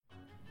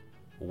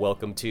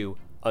Welcome to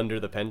Under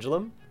the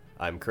Pendulum.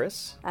 I'm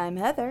Chris. I'm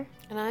Heather.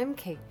 And I'm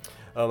Kate.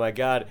 Oh my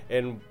god,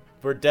 and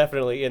we're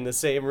definitely in the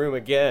same room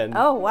again.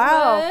 Oh,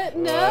 wow. What?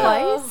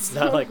 No. It's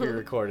not like we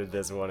recorded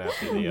this one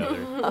after the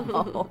other.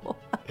 Oh,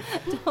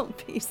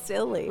 don't be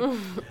silly.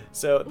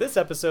 So this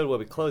episode will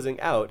be closing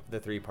out the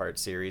three-part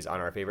series on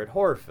our favorite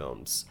horror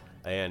films.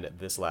 And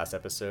this last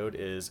episode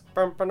is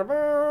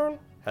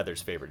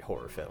Heather's favorite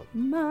horror film.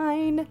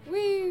 Mine.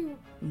 Woo.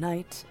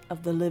 Night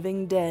of the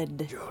Living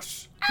Dead.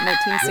 Yes.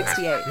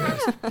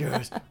 1968.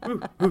 Yes.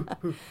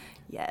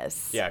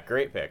 Yes. Yeah,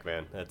 great pick,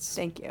 man. That's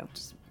Thank you.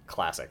 just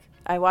classic.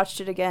 I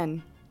watched it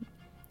again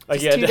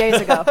just Again. 2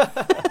 days ago.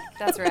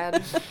 That's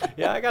rad.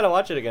 Yeah, I gotta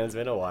watch it again. It's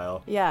been a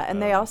while. Yeah,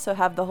 and they also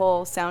have the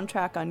whole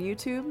soundtrack on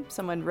YouTube.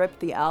 Someone ripped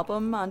the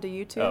album onto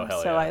YouTube, Oh,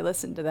 hell so yeah. I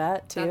listened to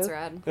that too. That's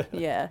rad.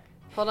 Yeah.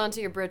 Hold on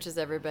to your britches,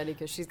 everybody,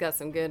 because she's got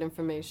some good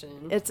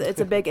information. It's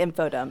a big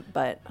info dump,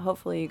 but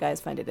hopefully you guys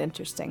find it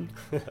interesting.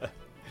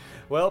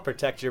 Well,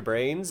 protect your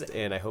brains,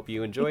 and I hope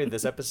you enjoyed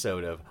this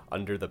episode of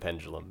Under the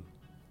Pendulum.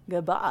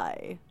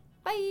 Goodbye.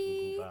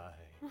 Bye. Bye.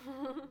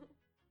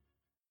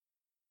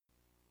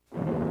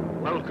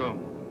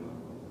 Welcome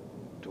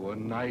to a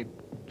night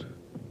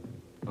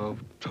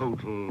of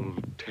total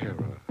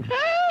terror.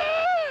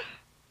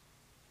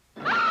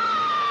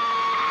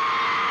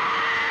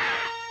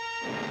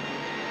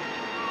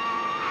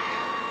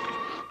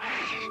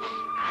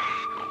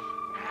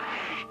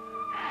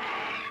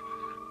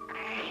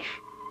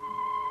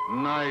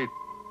 Night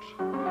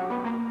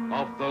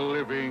of the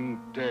living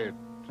dead,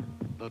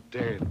 the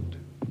dead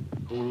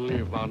who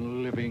live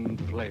on living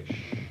flesh.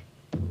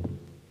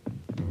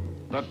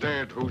 The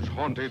dead whose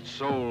haunted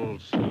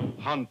souls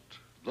hunt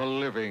the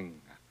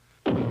living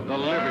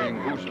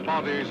whose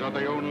bodies are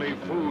the only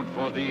food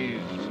for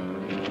these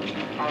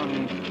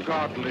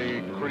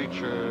ungodly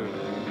creatures.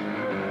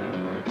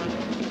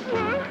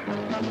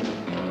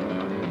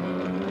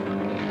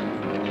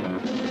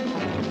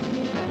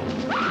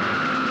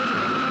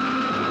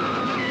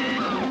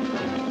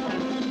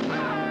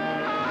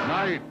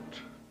 Night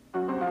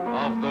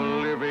of the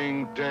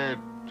Living Dead.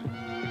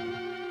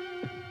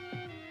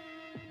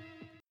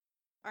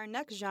 Our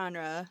next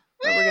genre,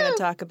 what we're going to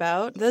talk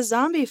about, the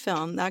zombie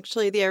film.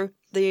 Actually,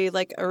 the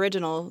like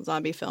original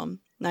zombie film,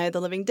 Night of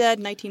the Living Dead,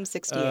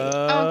 1968.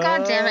 Oh,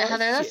 God damn it,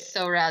 Heather. That's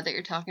so rad that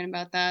you're talking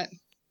about that.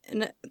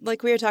 And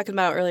like we were talking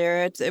about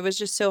earlier, it was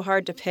just so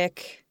hard to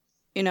pick,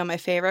 my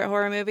favorite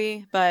horror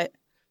movie. But,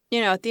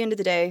 at the end of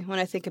the day, when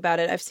I think about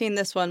it, I've seen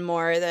this one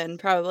more than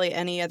probably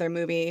any other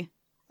movie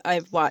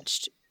I've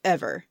watched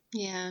ever.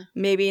 Yeah.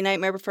 Maybe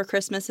Nightmare Before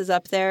Christmas is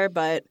up there,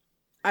 but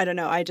I don't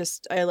know.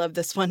 I love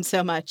this one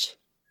so much.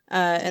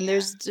 And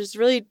there's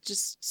really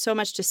just so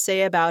much to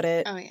say about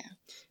it. Oh, yeah.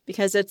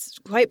 Because it's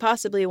quite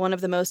possibly one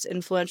of the most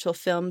influential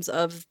films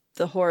of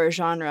the horror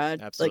genre,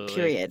 Absolutely.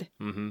 period.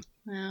 Mm-hmm.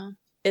 Wow.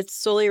 It's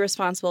solely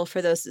responsible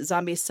for this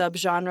zombie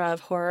subgenre of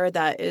horror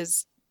that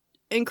is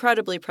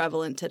incredibly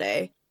prevalent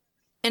today.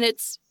 And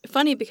it's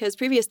funny because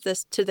previous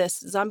to this,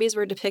 zombies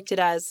were depicted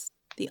as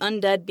the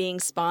undead being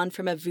spawned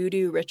from a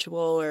voodoo ritual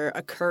or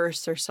a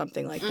curse or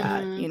something like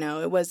that.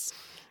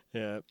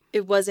 Mm-hmm.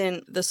 It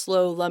wasn't the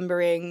slow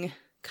lumbering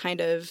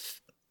kind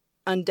of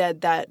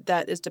undead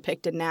that is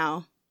depicted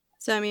now.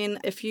 So,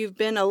 if you've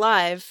been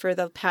alive for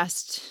the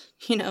past,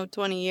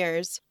 20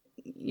 years,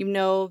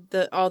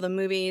 all the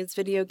movies,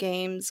 video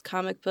games,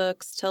 comic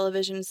books,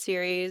 television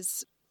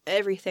series,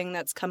 everything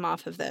that's come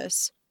off of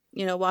this.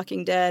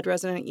 Walking Dead,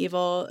 Resident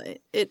Evil,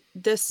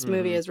 this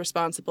movie is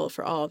responsible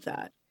for all of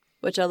that,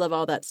 which I love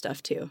all that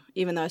stuff too,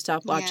 even though I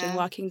stopped watching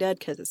Walking Dead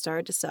because it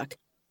started to suck.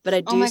 But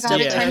I do Oh my God, still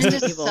it love turned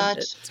Resident into Evil. such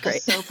It's a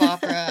great. soap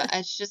opera.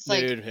 It's just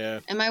like, Dude, yeah.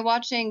 am I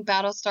watching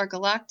Battlestar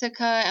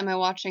Galactica? Am I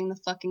watching the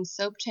fucking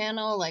soap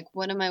channel? Like,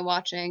 what am I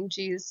watching?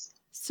 Jeez.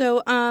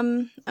 So,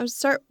 I'm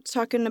start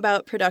talking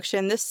about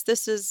production. This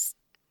is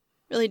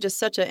really just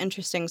such an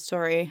interesting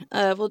story.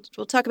 We'll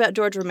talk about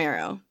George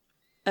Romero.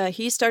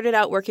 He started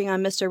out working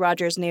on Mr.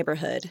 Rogers'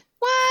 Neighborhood.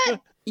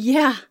 What?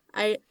 Yeah,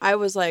 I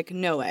was like,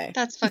 no way.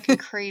 That's fucking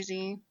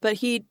crazy. But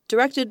he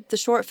directed the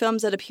short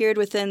films that appeared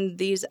within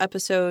these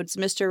episodes,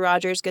 Mr.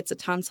 Rogers Gets a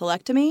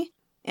Tonsillectomy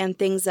and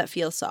Things That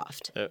Feel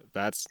Soft.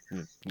 That's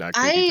not a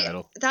creepy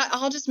title. That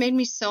all just made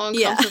me so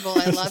uncomfortable.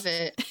 I love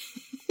it.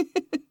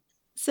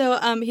 So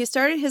he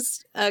started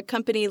his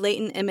company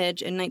Leighton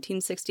Image in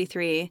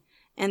 1963,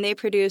 and they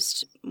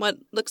produced what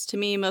looks to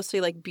me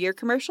mostly like beer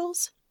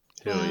commercials.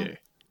 Hell Wow. yeah.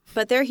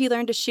 But there he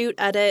learned to shoot,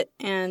 edit,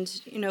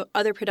 and,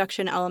 other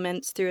production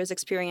elements through his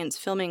experience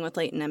filming with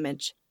Leighton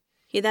Image.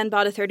 He then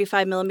bought a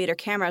 35mm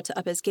camera to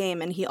up his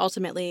game, and he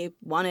ultimately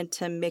wanted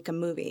to make a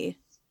movie.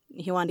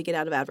 He wanted to get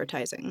out of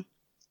advertising.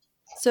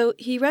 So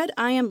he read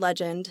I Am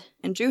Legend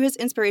and drew his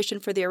inspiration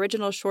for the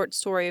original short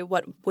story,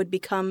 what would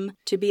become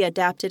to be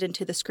adapted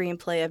into the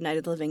screenplay of Night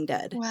of the Living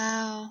Dead.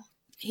 Wow.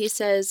 He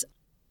says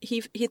he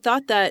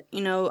thought that,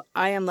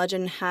 I Am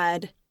Legend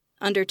had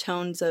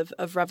undertones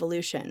of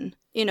revolution,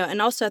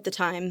 and also at the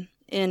time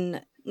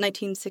in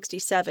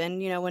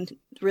 1967, when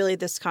really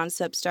this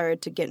concept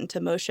started to get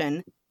into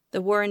motion,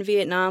 the war in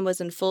Vietnam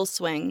was in full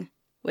swing.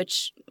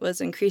 which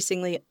was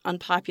increasingly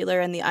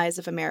unpopular in the eyes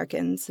of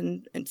Americans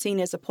and seen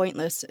as a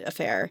pointless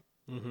affair.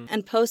 Mm-hmm.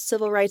 And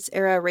post-civil rights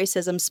era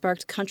racism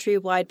sparked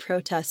countrywide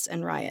protests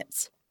and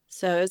riots.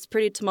 So it was a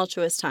pretty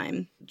tumultuous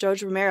time.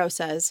 George Romero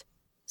says,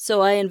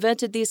 "So I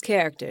invented these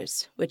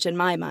characters, which in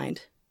my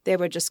mind, they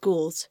were just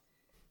ghouls.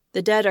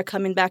 The dead are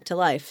coming back to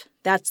life.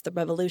 That's the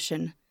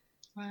revolution.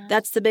 Wow.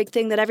 That's the big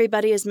thing that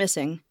everybody is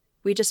missing.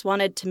 We just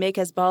wanted to make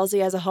as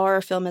ballsy as a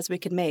horror film as we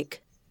could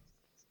make."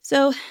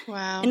 So,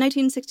 Wow. in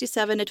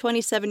 1967, a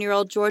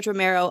 27-year-old George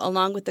Romero,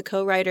 along with the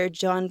co-writer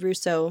John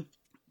Russo,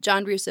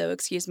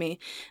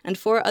 and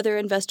 4 other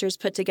investors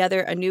put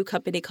together a new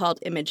company called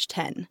Image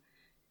 10.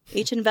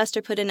 Each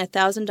investor put in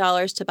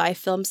 $1,000 to buy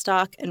film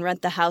stock and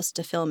rent the house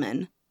to film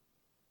in.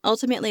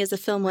 Ultimately, as the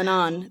film went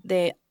on,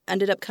 they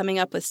ended up coming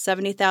up with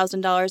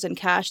 $70,000 in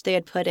cash they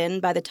had put in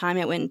by the time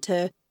it went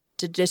to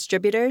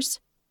distributors,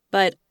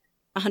 but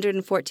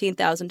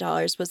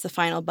 $114,000 was the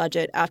final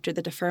budget after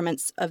the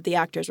deferments of the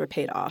actors were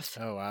paid off.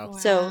 Oh, wow.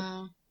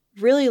 So,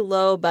 really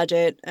low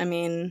budget. I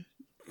mean,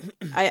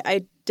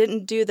 I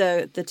didn't do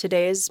the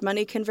today's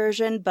money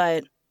conversion,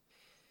 but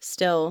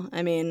still,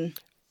 I mean,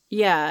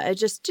 yeah, it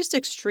just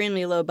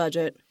extremely low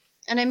budget.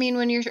 And I mean,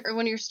 when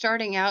you're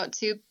starting out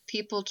too,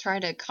 people try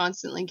to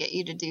constantly get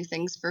you to do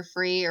things for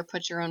free or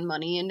put your own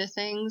money into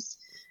things.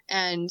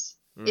 And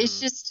it's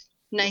just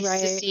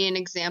nice to see an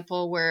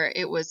example where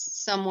it was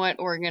somewhat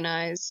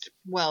organized,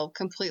 well,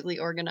 completely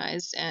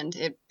organized, and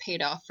it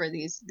paid off for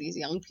these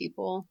young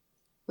people,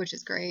 which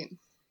is great.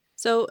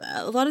 So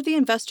a lot of the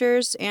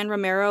investors and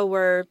Romero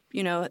were,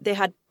 they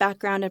had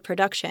background in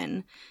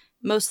production,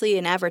 mostly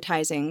in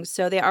advertising.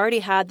 So they already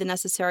had the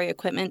necessary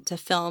equipment to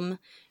film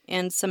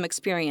and some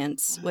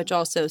experience, which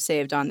also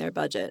saved on their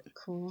budget.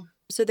 Cool.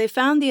 So they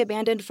found the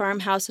abandoned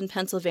farmhouse in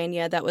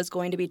Pennsylvania that was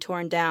going to be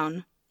torn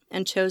down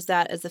and chose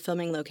that as the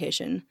filming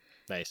location.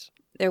 Nice.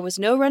 There was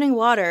no running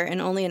water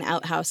and only an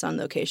outhouse on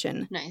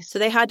location. Nice. So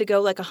they had to go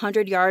like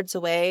 100 yards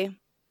away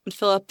and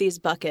fill up these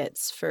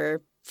buckets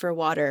for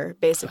water,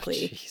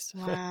 basically.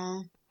 Oh,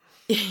 wow.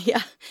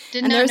 Yeah.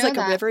 Did And not there was know like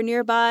that. a river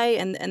nearby,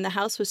 and the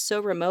house was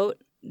so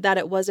remote that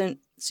it wasn't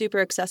super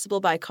accessible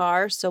by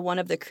car. So one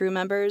of the crew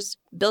members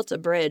built a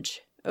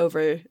bridge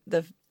over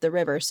the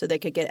river so they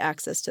could get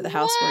access to the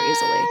house more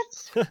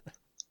easily.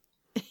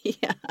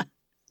 Yeah.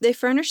 They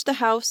furnished the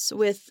house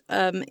with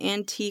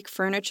antique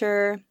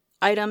furniture,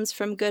 items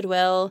from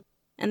Goodwill,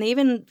 and they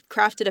even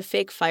crafted a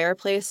fake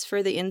fireplace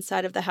for the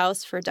inside of the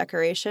house for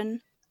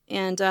decoration.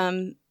 And,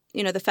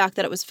 the fact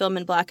that it was filmed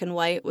in black and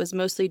white was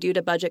mostly due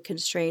to budget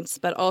constraints,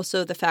 but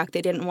also the fact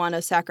they didn't want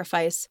to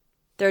sacrifice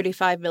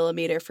 35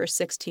 millimeter for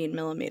 16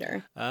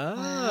 millimeter.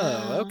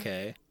 Oh,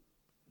 okay.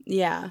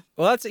 Yeah.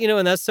 Well, that's,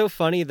 and that's so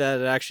funny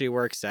that it actually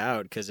works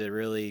out, because it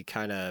really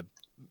kind of,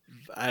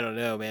 I don't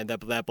know, man,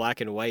 that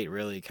black and white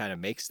really kind of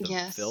makes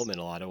the film in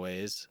a lot of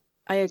ways.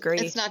 I agree.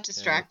 It's not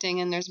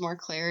distracting, and there's more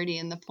clarity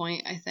in the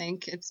point, I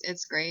think.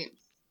 It's great.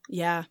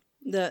 Yeah.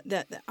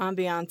 The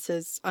ambiance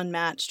is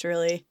unmatched,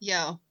 really.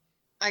 Yo,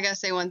 I gotta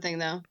say one thing,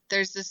 though.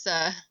 There's this,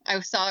 I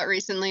saw it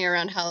recently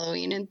around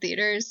Halloween in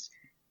theaters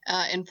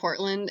in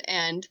Portland,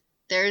 and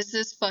there's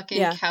this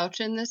fucking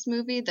couch in this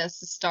movie that's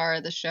the star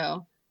of the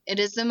show. It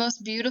is the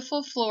most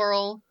beautiful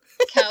floral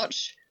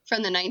couch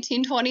from the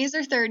 1920s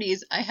or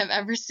 30s I have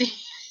ever seen.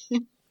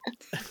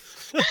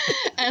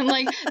 And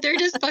like they're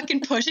just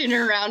fucking pushing it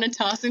around and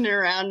tossing it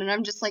around, and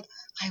I'm just like,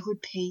 I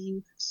would pay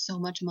you so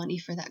much money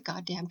for that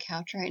goddamn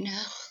couch right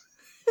now.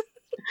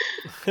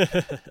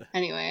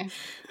 Anyway.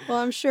 Well,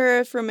 I'm sure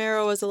if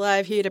Romero was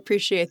alive, he'd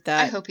appreciate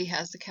that. I hope he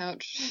has the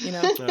couch. Oh,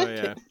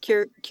 yeah.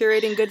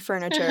 Curating good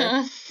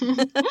furniture.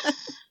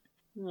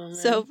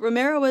 So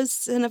Romero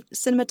was a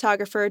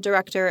cinematographer,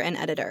 director, and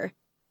editor.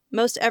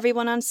 Most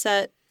everyone on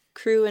set,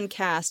 crew, and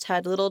cast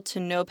had little to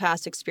no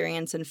past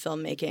experience in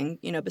filmmaking,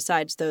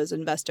 besides those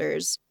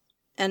investors.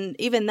 And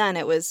even then,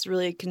 it was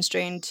really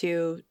constrained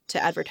to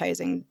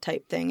advertising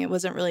type thing. It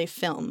wasn't really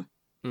film.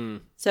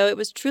 So it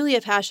was truly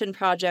a passion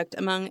project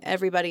among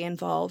everybody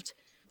involved.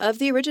 Of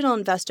the original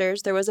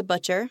investors, there was a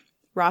butcher,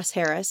 Ross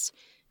Harris,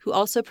 who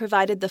also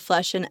provided the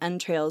flesh and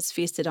entrails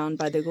feasted on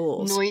by the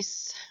ghouls.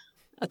 Nice.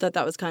 I thought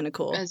that was kind of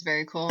cool. That was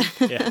very cool.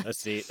 Yeah,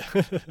 that's neat.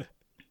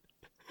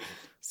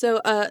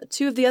 So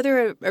 2 of the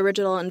other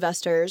original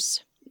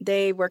investors,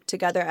 they worked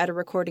together at a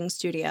recording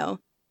studio.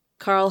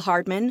 Carl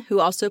Hardman, who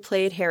also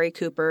played Harry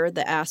Cooper,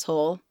 the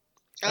asshole,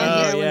 and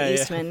Marilyn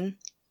Eastman.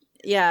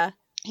 Yeah.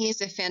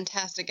 He's a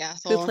fantastic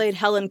asshole. Who played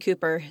Helen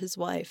Cooper, his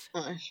wife.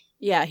 Gosh.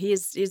 Yeah,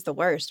 he's the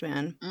worst,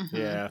 man. Mm-hmm.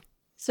 Yeah.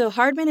 So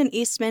Hardman and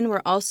Eastman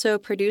were also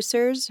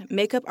producers,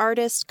 makeup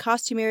artists,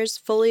 costumiers,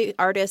 Foley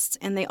artists,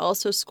 and they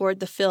also scored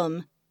the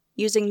film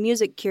using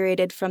music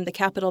curated from the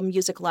Capitol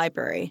Music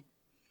Library.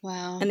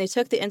 Wow. And they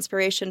took the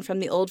inspiration from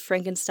the old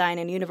Frankenstein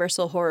and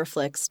Universal horror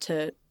flicks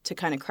to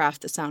kind of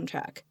craft the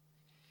soundtrack.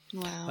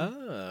 Wow.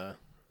 Okay.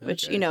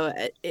 Which,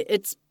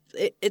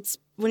 it's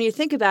when you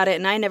think about it,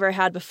 and I never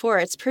had before,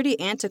 it's pretty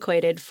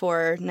antiquated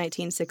for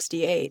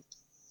 1968.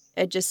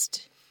 It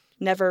just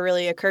never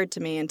really occurred to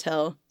me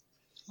until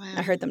Wow.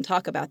 I heard them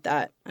talk about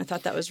that. I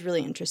thought that was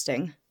really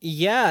interesting.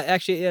 Yeah,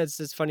 actually, yeah,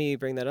 it's funny you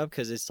bring that up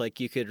because it's like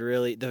you could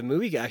really the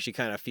movie actually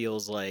kind of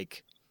feels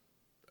like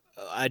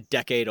a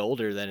decade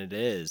older than it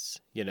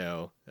is.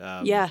 Yeah,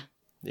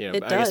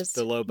 it I guess does.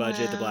 the low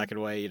budget, the Wow. black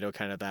and white,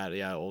 kind of that,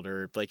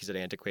 older, like you said,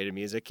 antiquated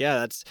music.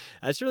 Yeah,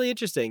 that's really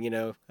interesting.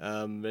 You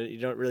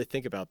don't really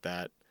think about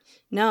that.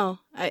 No,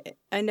 I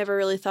never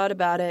really thought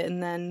about it.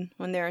 And then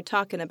when they were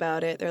talking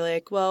about it, they're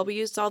like, well, we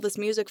used all this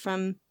music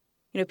from,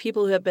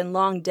 people who have been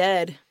long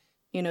dead,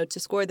 to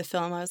score the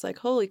film. I was like,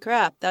 holy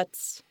crap,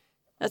 that's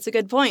a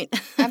good point.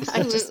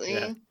 Absolutely.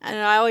 Yeah. And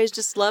I always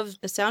just love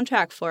the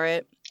soundtrack for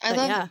it. But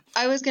yeah.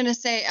 I was going to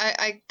say,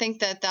 I think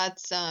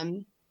that's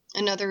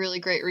another really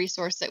great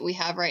resource that we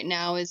have right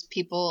now is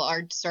people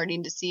are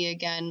starting to see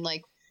again,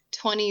 like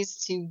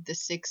 20s to the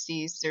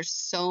 60s. There's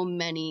so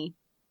many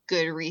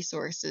good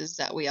resources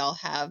that we all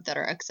have that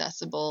are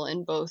accessible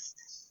in both,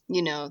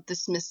 the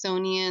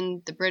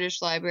Smithsonian, the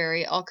British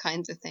Library, all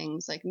kinds of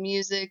things like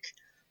music,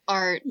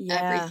 art,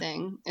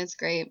 everything. It's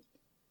great.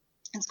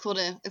 It's cool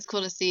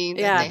to see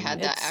that they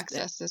had that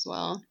access as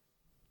well.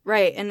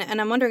 Right. And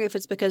I'm wondering if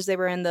it's because they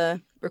were in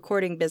the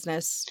recording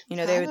business.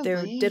 They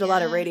did a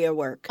lot of radio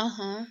work.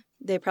 Uh-huh.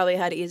 They probably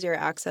had easier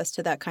access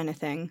to that kind of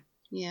thing.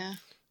 Yeah.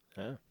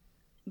 Oh.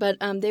 But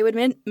they would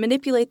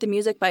manipulate the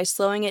music by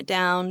slowing it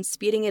down,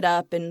 speeding it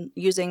up, and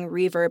using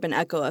reverb and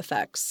echo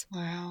effects.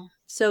 Wow.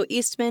 So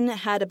Eastman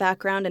had a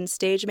background in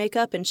stage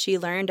makeup, and she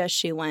learned as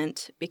she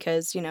went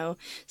because,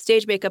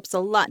 stage makeup's a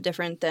lot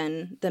different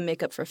than the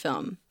makeup for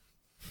film.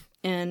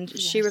 And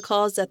she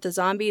recalls that the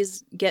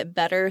zombies get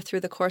better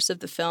through the course of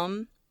the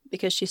film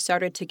because she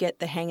started to get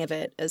the hang of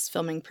it as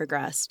filming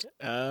progressed.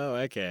 Oh,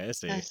 okay, I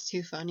see. That's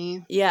too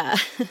funny. Yeah.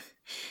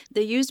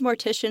 They used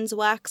mortician's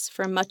wax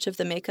for much of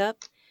the makeup,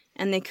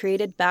 and they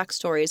created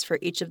backstories for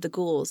each of the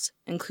ghouls,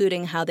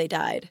 including how they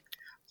died.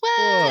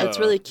 What? It's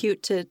really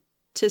cute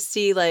to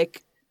see,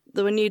 like,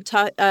 when you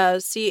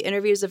see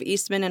interviews of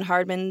Eastman and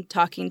Hardman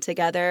talking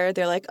together,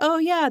 they're like, oh,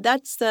 yeah,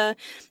 that's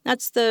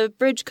the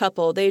bridge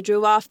couple. They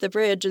drove off the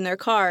bridge in their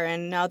car,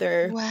 and now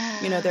they're,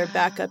 they're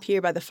back up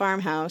here by the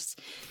farmhouse.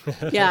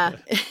 Yeah,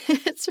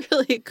 it's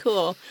really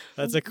cool.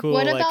 That's a cool,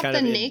 What like, about kind the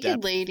of naked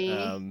in-depth,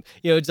 lady?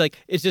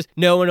 it's just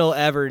no one will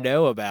ever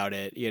know about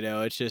it.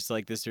 It's just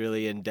like this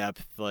really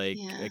in-depth, like,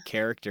 a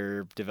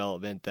character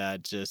development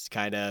that just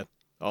kind of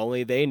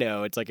only they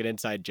know. It's like an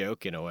inside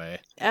joke in a way.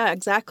 Yeah,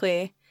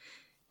 exactly.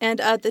 And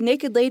the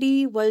naked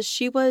lady was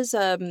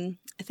I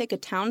think, a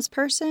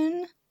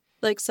townsperson,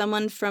 like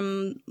someone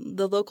from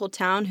the local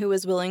town who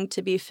was willing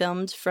to be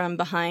filmed from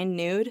behind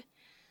nude.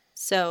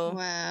 So,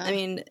 Wow. I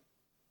mean,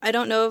 I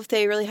don't know if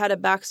they really had a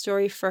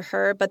backstory for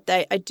her, but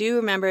I do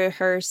remember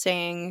her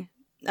saying,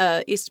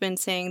 Eastman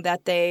saying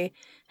that they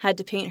had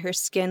to paint her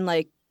skin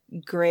like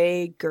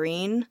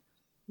gray-green,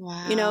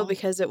 Wow.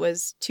 because it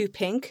was too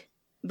pink.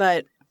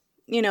 But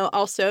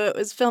also it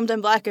was filmed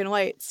in black and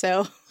white,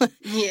 so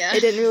Yeah.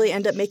 it didn't really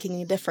end up making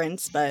any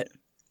difference, but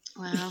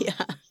Wow.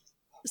 yeah.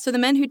 So the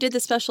men who did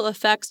the special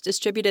effects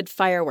distributed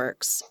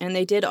fireworks, and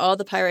they did all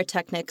the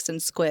pyrotechnics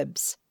and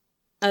squibs.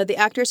 The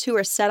actors who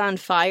were set on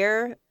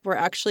fire were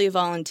actually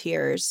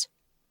volunteers,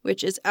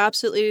 which is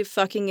absolutely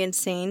fucking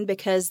insane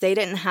because they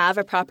didn't have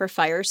a proper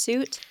fire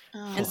suit.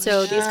 Oh, And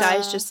so these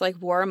guys no. just, like,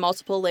 wore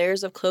multiple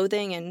layers of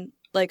clothing and,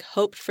 like,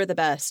 hoped for the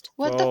best.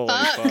 What Holy the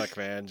fuck?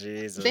 man,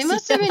 Jesus. They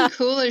must have been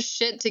cool as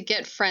shit to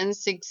get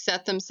friends to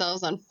set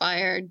themselves on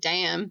fire.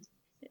 Damn.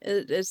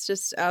 It's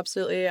just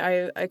absolutely,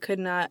 I could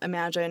not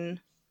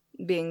imagine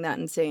being that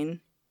insane.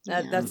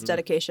 That's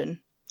dedication.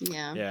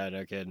 Yeah. Yeah,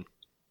 no kidding.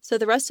 So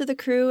the rest of the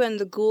crew and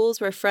the ghouls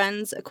were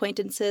friends,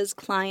 acquaintances,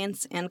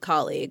 clients, and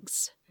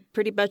colleagues.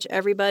 Pretty much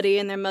everybody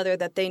and their mother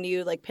that they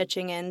knew, like,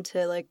 pitching in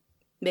to, like,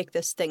 make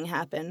this thing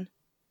happen.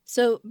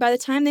 So by the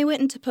time they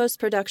went into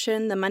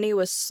post-production, the money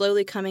was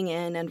slowly coming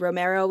in, and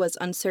Romero was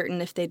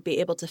uncertain if they'd be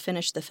able to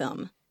finish the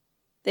film.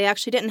 They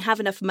actually didn't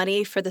have enough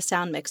money for the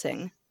sound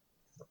mixing.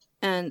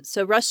 And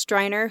so Russ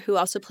Striner, who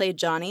also played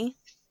Johnny,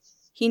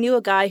 he knew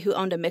a guy who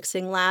owned a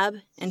mixing lab,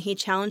 and he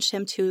challenged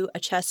him to a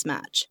chess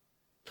match,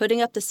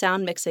 putting up the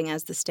sound mixing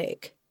as the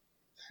stake.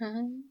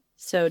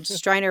 So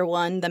Striner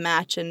won the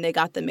match, and they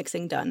got the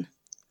mixing done.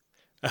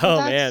 Oh,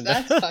 man.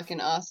 That's fucking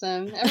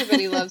awesome.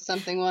 Everybody loves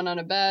something won on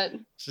a bet.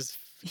 Just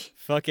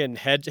fucking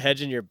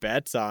hedging your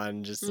bets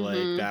on just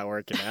like that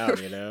working out,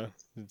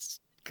 It's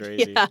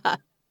crazy. Yeah.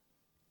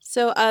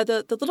 So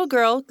the little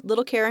girl,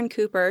 little Karen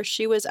Cooper,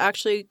 she was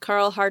actually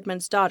Carl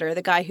Hardman's daughter,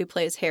 the guy who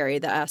plays Harry,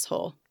 the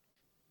asshole.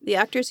 The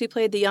actors who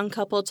played the young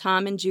couple,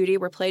 Tom and Judy,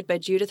 were played by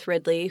Judith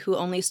Ridley, who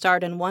only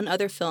starred in one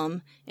other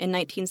film in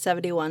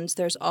 1971's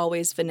There's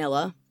Always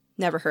Vanilla.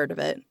 Never heard of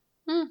it.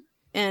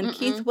 And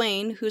Keith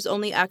Wayne, whose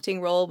only acting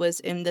role was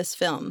in this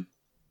film.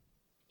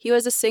 He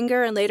was a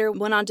singer and later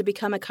went on to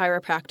become a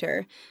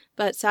chiropractor,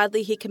 but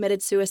sadly he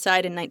committed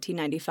suicide in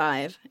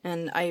 1995,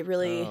 and I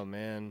really... Oh,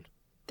 man.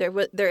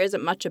 There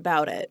isn't much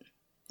about it.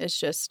 It's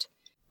just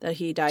that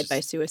he died by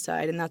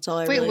suicide, and that's all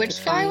I really Wait, which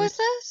could guy find. was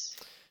this?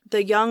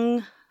 The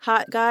young,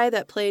 hot guy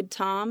that played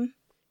Tom.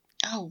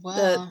 Oh,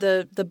 wow.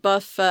 The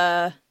buff...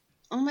 Oh,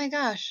 my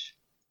gosh.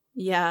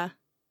 Yeah.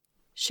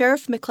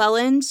 Sheriff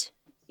McClelland,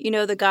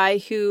 the guy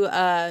who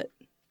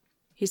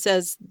he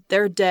says,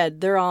 they're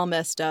dead, they're all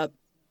messed up.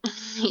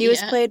 He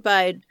was played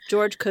by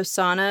George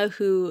Costanza,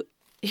 who,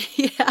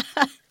 yeah,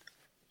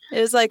 it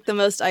was like the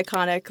most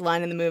iconic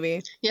line in the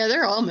movie. Yeah,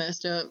 they're all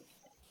messed up.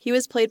 He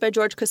was played by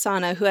George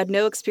Costanza, who had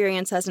no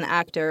experience as an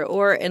actor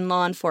or in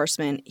law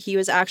enforcement. He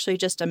was actually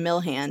just a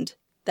mill hand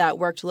that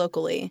worked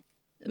locally.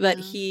 But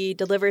he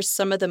delivers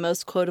some of the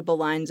most quotable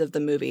lines of the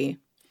movie.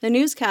 The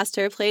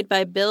newscaster, played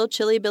by Bill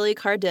Chilly Billy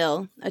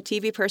Cardille, a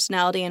TV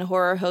personality and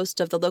horror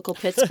host of the local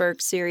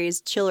Pittsburgh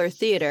series Chiller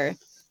Theater,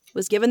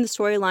 was given the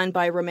storyline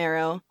by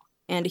Romero,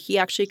 and he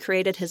actually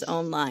created his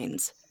own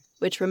lines,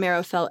 which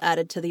Romero felt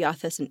added to the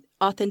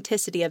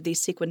authenticity of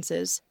these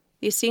sequences.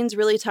 These scenes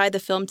really tie the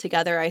film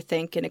together, I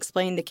think, and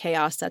explain the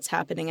chaos that's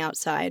happening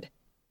outside.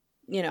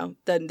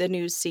 The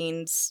news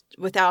scenes,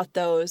 without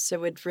those, it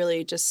would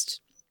really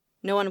just,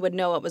 no one would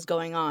know what was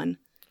going on.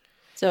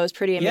 So it was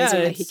pretty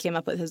amazing that he came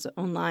up with his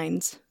own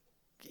lines.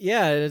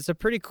 Yeah, it's a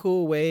pretty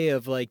cool way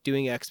of like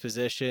doing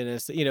exposition.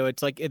 It's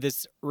like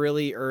this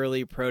really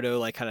early proto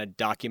like kind of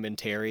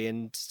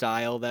documentarian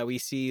style that we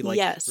see like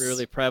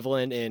really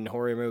prevalent in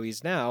horror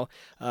movies now.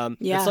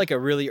 It's like a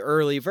really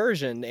early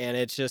version, and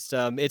it's just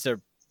it's a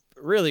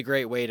really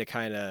great way to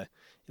kind of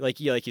like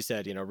you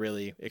said,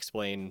 really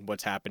explain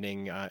what's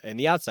happening in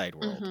the outside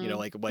world, in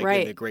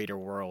the greater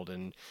world,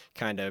 and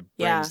kind of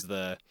brings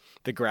the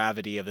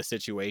gravity of the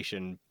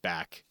situation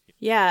back.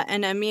 Yeah,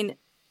 and I mean,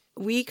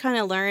 we kind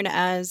of learn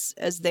as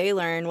they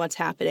learn what's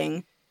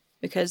happening,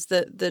 because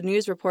the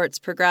news reports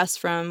progress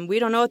from we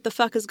don't know what the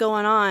fuck is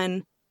going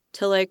on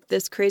to like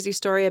this crazy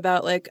story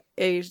about like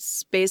a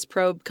space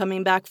probe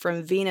coming back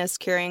from Venus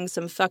carrying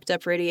some fucked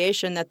up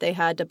radiation that they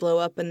had to blow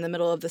up in the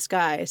middle of the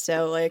sky.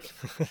 So like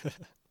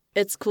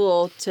it's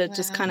cool to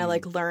just kind of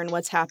like learn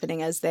what's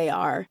happening as they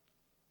are.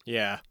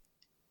 Yeah.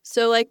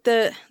 So like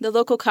the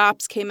local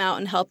cops came out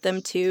and helped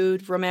them too.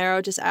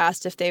 Romero just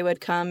asked if they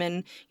would come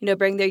and,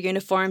 bring their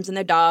uniforms and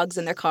their dogs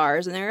and their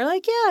cars. And they were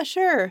like, yeah,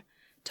 sure,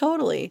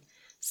 totally.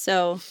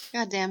 So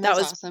goddamn, that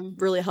was awesome.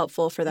 Really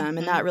helpful for them.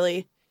 And that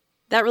really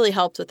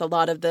helped with a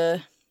lot of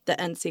the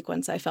end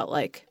sequence, I felt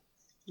like.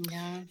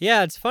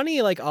 Yeah, it's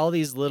funny, like all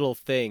these little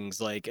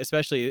things, like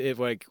especially if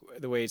like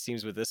the way it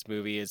seems with this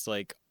movie, it's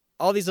like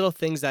all these little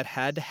things that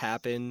had to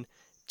happen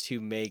to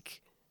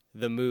make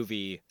the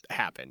movie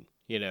happen.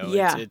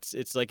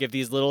 It's like if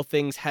these little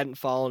things hadn't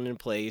fallen in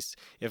place,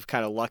 if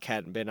kind of luck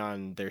hadn't been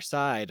on their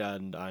side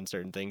on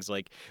certain things,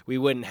 like we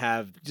wouldn't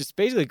have just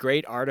basically a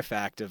great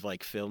artifact of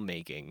like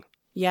filmmaking.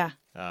 Yeah,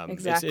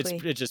 exactly.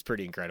 It's just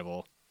pretty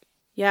incredible.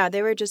 Yeah,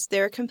 they were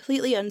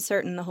completely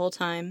uncertain the whole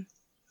time.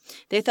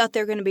 They thought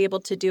they were going to be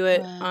able to do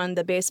it on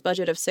the base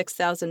budget of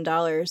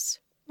 $6,000.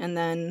 And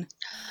then,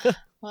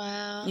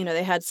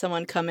 they had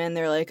someone come in.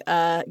 They're like,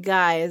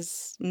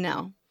 guys,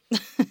 no.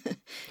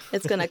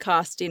 It's going to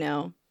cost,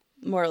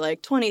 more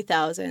like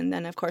 $20,000.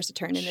 Then, of course, it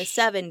turned into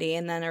 $70,000.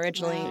 And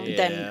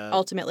then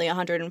ultimately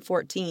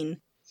 $114,000.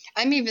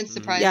 I'm even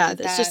surprised at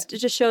that. It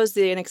just shows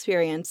the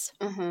inexperience.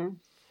 Mm-hmm.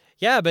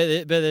 Yeah,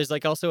 but there's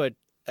like also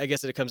I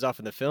guess it comes off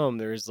in the film.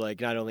 There's like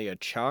not only a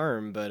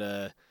charm, but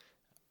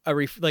a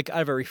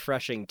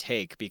refreshing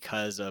take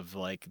because of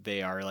like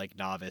they are like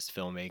novice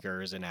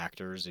filmmakers and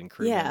actors and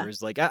crew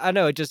members. Like I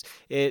know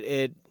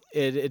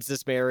it's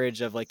this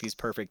marriage of like these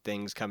perfect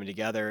things coming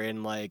together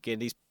and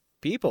these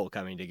people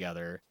coming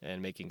together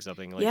and making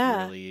something like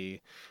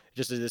really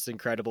just this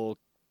incredible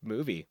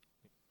movie.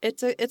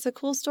 It's a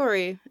cool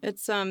story.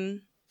 It's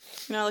like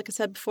I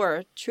said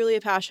before, truly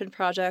a passion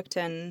project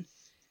and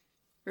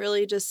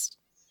really just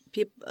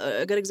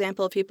a good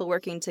example of people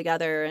working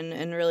together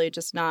and really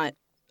just not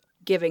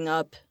giving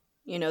up,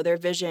 their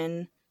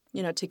vision,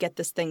 to get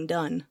this thing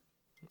done.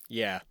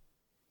 Yeah.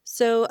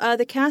 So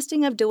the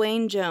casting of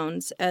Duane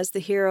Jones as the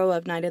hero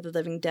of Night of the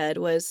Living Dead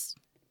was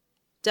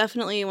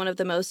definitely one of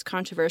the most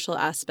controversial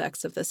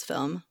aspects of this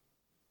film.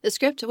 The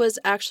script was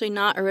actually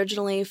not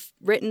originally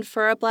written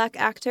for a black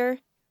actor,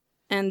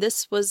 and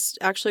this was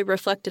actually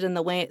reflected in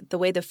the way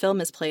the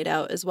film is played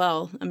out as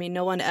well. I mean,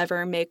 no one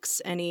ever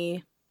makes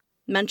any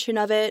mention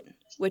of it,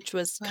 which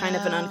was kind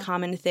of an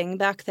uncommon thing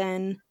back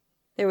then.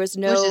 There was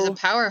no... Which is a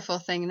powerful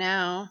thing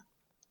now.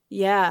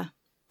 Yeah,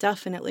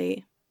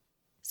 definitely.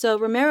 So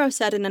Romero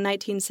said in a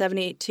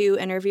 1972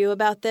 interview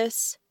about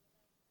this,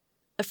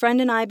 "A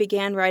friend and I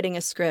began writing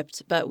a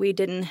script, but we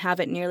didn't have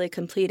it nearly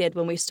completed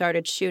when we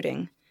started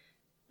shooting.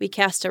 We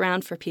cast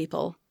around for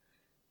people.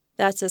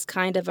 That's as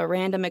kind of a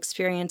random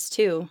experience,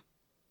 too.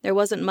 There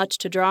wasn't much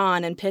to draw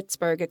on in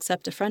Pittsburgh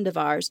except a friend of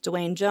ours,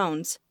 Duane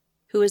Jones,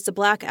 who is the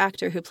black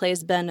actor who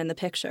plays Ben in the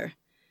picture.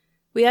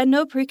 We had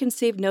no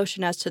preconceived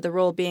notion as to the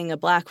role being a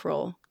black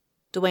role.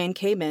 Duane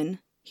came in.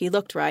 He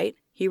looked right.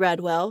 He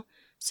read well.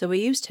 So we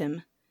used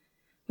him.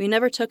 We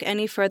never took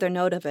any further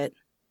note of it.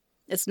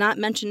 It's not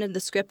mentioned in the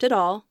script at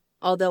all,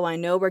 although I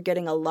know we're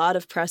getting a lot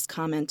of press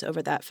comment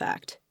over that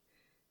fact."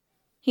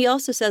 He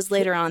also says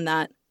later on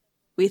that,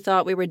 "We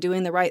thought we were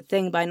doing the right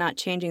thing by not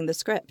changing the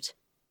script."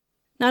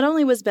 Not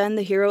only was Ben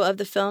the hero of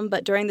the film,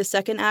 but during the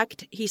second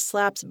act, he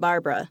slaps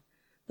Barbara,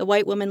 the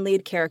white woman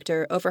lead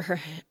character,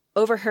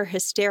 over her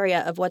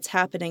hysteria of what's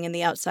happening in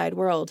the outside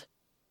world.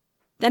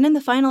 Then in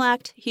the final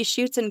act, he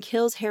shoots and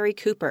kills Harry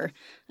Cooper,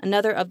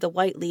 another of the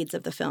white leads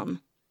of the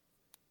film.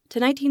 To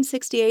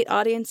 1968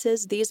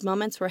 audiences, these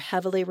moments were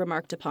heavily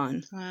remarked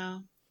upon.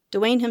 Wow.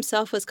 Duane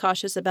himself was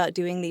cautious about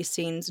doing these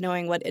scenes,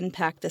 knowing what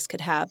impact this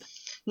could have.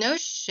 No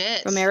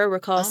shit. Romero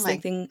recalls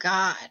thinking... Oh my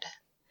God.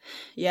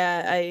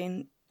 Yeah,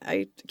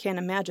 I can't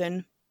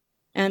imagine.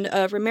 And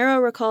Romero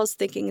recalls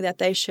thinking that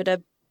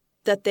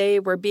they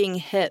were being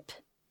hip,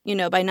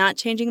 by not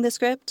changing the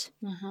script.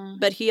 Mm-hmm.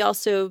 But he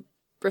also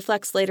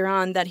reflects later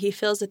on that he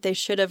feels that they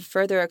should have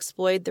further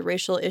explored the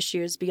racial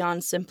issues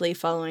beyond simply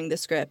following the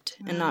script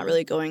and not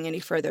really going any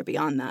further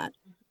beyond that.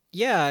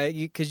 Yeah,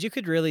 because you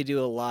could really do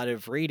a lot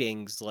of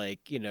readings, like,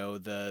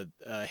 the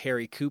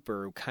Harry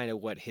Cooper, kind of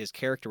what his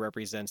character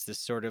represents, this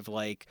sort of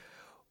like,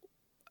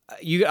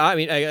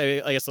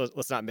 I guess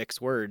let's not mix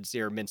words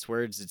or mince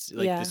words. It's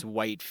like this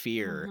white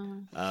fear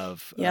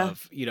of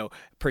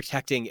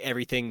protecting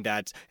everything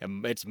that's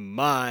it's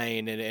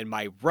mine and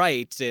my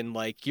rights, and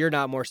like, you're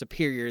not more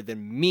superior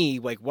than me.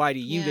 Like, why do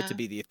you get to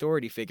be the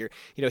authority figure?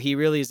 He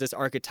really is this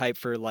archetype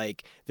for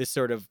like this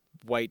sort of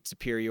white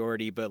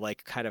superiority, but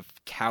like kind of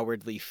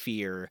cowardly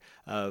fear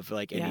of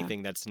like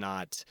anything that's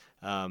not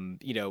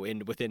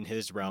within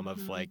his realm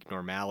of like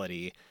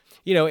normality.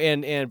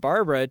 And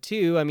Barbara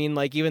too, I mean,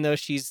 like, even though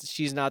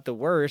she's not the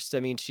worst, I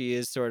mean, she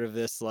is sort of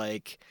this,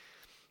 like,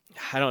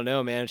 I don't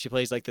know, man, she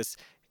plays like this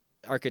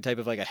archetype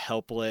of like a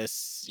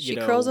helpless, she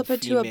curls up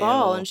into a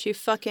ball and she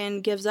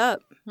fucking gives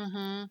up.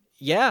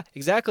 Yeah,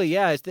 exactly.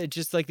 Yeah, it's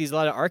just like these a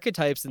lot of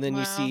archetypes, and then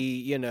you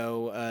see,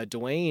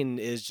 Duane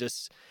is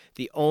just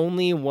the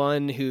only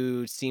one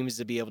who seems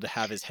to be able to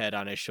have his head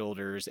on his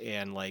shoulders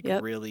and like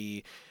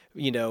really,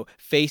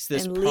 face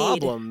this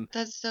problem.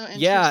 That's so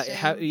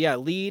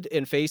interesting. Lead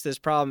and face this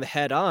problem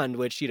head on,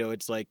 which,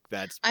 it's like,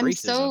 that's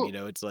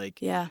racism. It's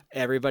like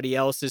everybody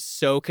else is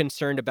so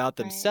concerned about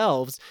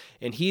themselves,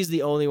 and he's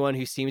the only one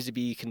who seems to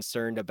be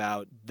concerned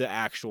about the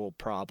actual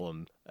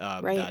problem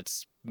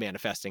that's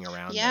manifesting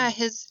around them.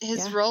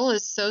 His role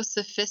is so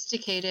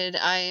sophisticated.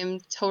 I am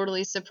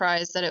totally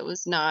surprised that it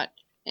was not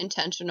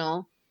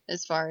intentional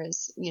as far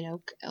as,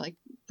 like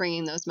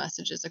bringing those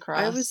messages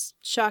across. I was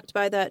shocked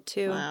by that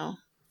too. Wow.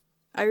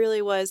 I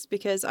really was,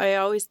 because I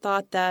always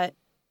thought that,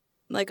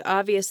 like,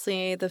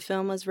 obviously the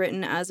film was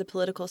written as a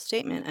political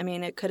statement. I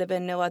mean, it could have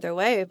been no other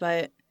way,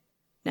 but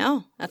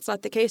no, that's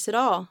not the case at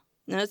all.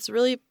 And it's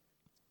really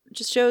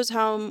just shows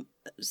how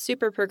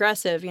super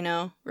progressive,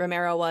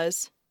 Romero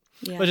was.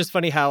 Yeah. It's just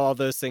funny how all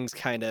those things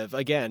kind of,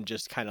 again,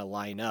 just kind of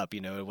line up.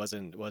 It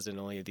wasn't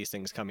only these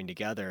things coming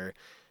together,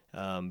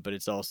 but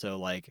it's also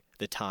like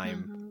the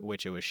time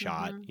which it was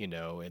shot,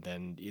 and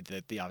then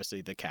the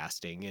obviously the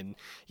casting, and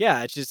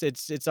it's just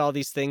it's all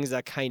these things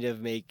that kind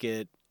of make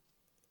it.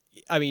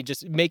 I mean,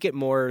 just make it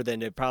more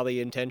than it probably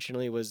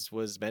intentionally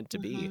was meant to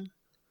be.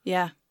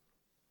 Yeah.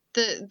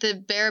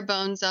 The bare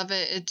bones of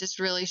it, it just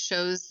really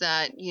shows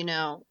that,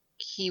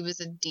 he was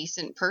a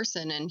decent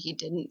person and he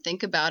didn't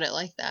think about it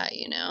like that,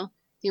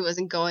 He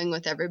wasn't going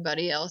with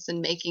everybody else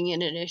and making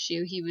it an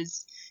issue. He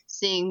was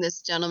seeing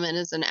this gentleman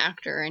as an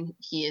actor, and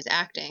he is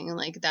acting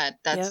like that.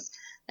 That's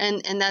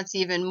and that's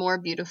even more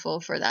beautiful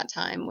for that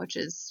time, which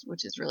is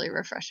really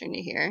refreshing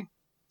to hear,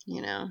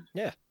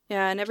 Yeah,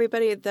 and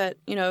everybody that,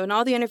 in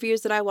all the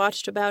interviews that I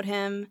watched about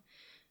him,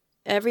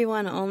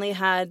 everyone only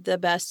had the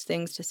best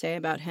things to say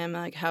about him,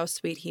 like how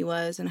sweet he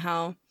was and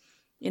how,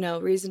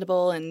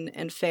 reasonable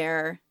and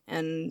fair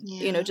and,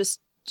 just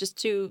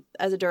to,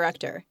 as a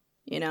director,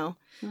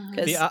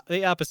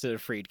 the opposite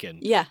of Friedkin.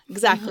 Yeah,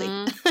 exactly.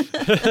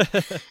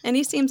 And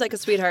he seems like a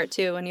sweetheart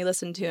too. When you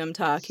listen to him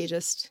talk, he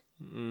just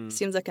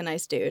seems like a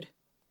nice dude.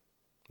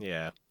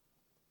 Yeah.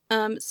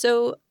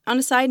 So on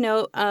a side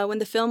note, when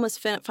the film was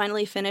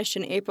finally finished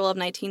in April of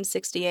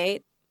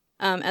 1968,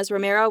 as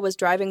Romero was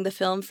driving the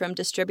film from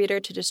distributor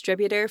to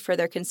distributor for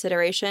their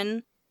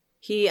consideration,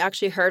 he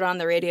actually heard on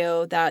the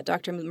radio that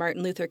Dr.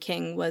 Martin Luther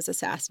King was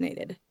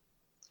assassinated.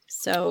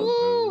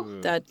 So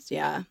that's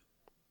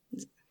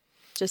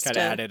just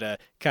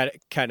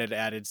kind of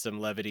added some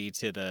levity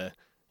to the,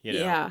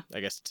 I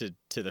guess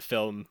to the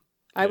film.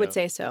 I would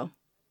say so.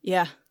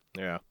 Yeah.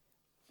 Yeah.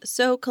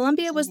 So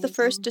Columbia was the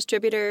first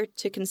distributor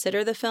to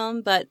consider the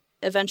film, but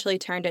eventually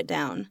turned it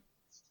down.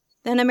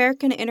 Then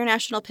American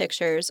International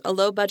Pictures, a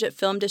low-budget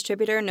film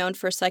distributor known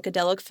for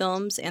psychedelic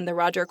films and the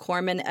Roger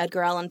Corman,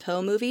 Edgar Allan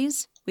Poe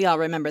movies, we all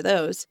remember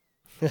those,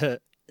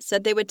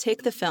 said they would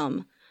take the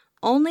film,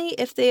 only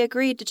if they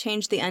agreed to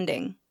change the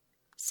ending,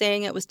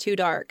 saying it was too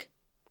dark.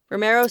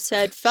 Romero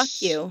said,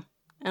 "Fuck you,"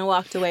 and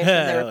walked away from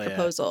their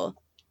proposal.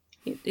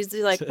 He's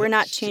like, "We're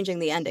not changing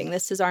the ending.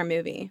 This is our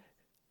movie."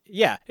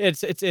 Yeah,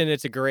 it's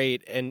a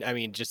great, and I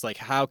mean, just like,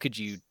 how could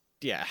you?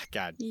 Yeah,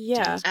 God.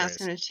 Yeah,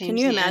 ask him to change. Can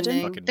you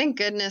imagine? Thank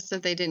goodness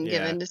that they didn't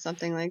give in to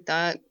something like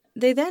that.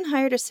 They then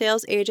hired a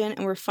sales agent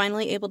and were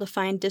finally able to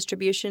find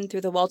distribution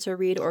through the Walter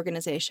Reed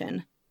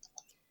organization.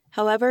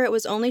 However, it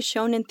was only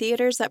shown in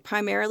theaters that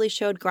primarily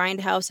showed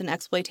grindhouse and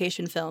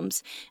exploitation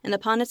films, and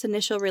upon its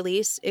initial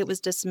release, it was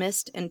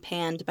dismissed and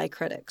panned by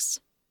critics.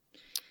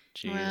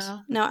 Jeez.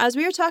 Wow. Now, as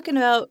we were talking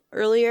about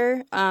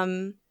earlier,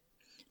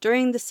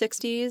 during the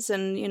 60s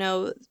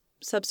and,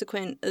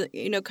 subsequent,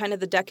 kind of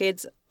the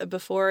decades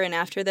before and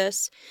after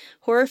this,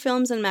 horror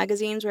films and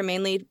magazines were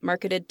mainly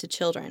marketed to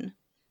children.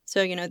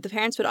 So, the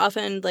parents would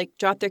often,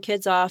 drop their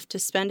kids off to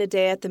spend a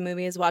day at the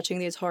movies watching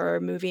these horror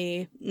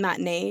movie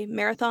matinee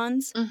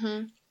marathons.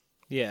 Mm-hmm.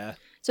 Yeah.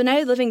 So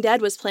Night of the Living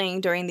Dead was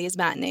playing during these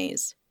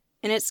matinees.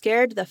 And it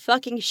scared the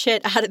fucking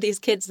shit out of these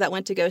kids that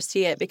went to go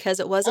see it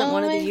because it wasn't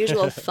one of the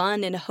usual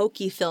fun and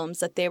hokey films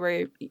that they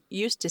were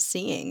used to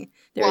seeing.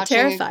 They were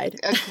terrified.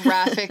 A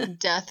graphic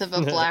death of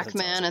a black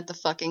man at the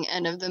fucking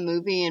end of the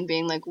movie and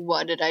being like,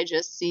 what did I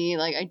just see?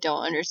 I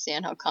don't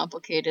understand how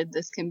complicated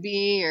this can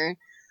be, or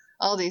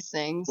all these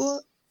things.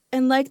 Well,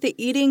 and the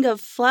eating of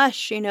flesh,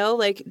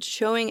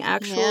 showing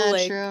actual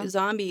true.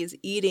 zombies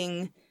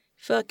eating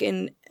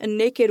fucking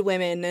naked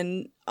women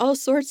and all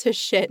sorts of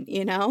shit,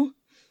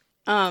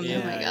 Oh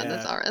my god,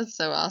 that's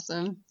so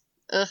awesome.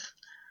 Ugh.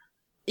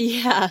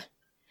 Yeah.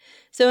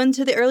 So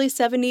into the early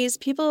 70s,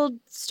 people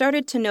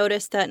started to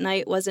notice that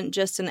Night wasn't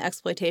just an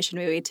exploitation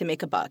movie to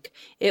make a buck.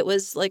 It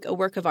was a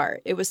work of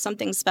art. It was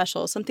something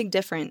special, something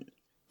different.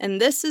 And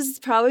this is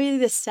probably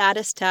the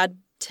saddest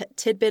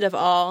tidbit of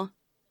all.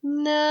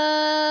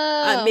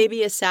 No.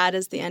 Maybe as sad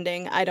as the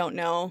ending. I don't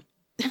know.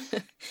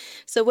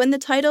 So when the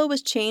title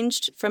was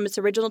changed from its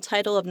original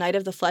title of Night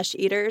of the Flesh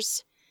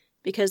Eaters,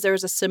 because there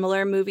was a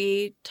similar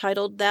movie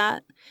titled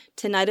that,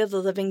 to Night of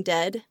the Living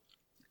Dead,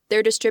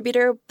 their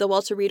distributor, the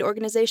Walter Reed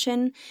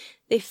Organization,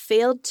 they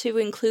failed to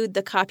include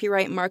the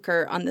copyright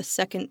marker on the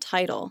second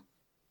title.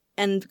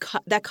 And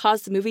that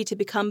caused the movie to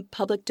become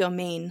public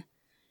domain,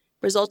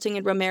 resulting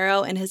in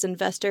Romero and his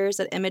investors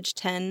at Image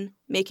 10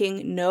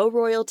 making no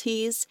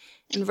royalties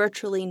and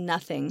virtually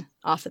nothing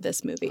off of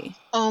this movie.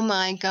 Oh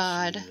my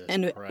god.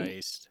 Jesus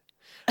Christ.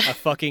 A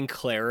fucking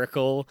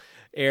clerical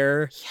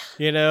error,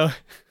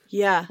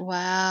 Yeah.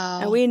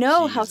 Wow. And we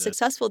know how Jesus.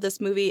 successful this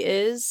movie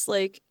is.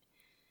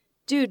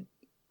 Dude.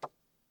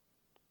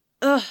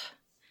 Ugh.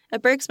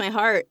 It breaks my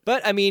heart.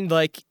 But I mean,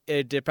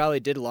 it probably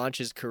did launch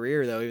his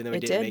career, though, even though he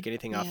didn't make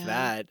anything off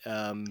that.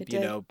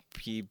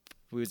 He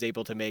was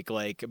able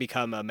to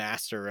become a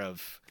master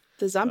of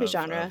the zombie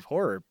genre. Of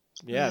horror.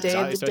 Yeah. Day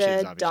of the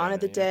Dead, Dawn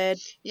of the Dead.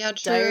 Yeah,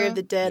 true. Diary of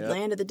the Dead,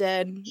 Land of the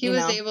Dead. He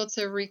was able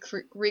to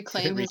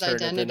reclaim his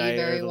identity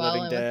very well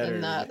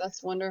within that.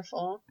 That's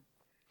wonderful.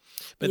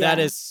 But that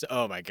is,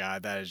 oh my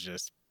god, that is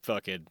just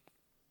fucking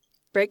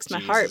breaks my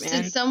heart,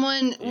 man. Did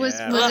someone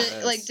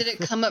did it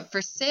come up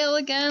for sale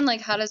again?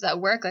 How does that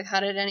work? How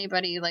did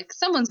anybody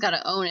someone's got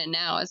to own it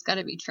now? It's got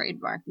to be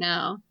trademarked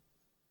now.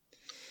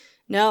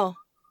 No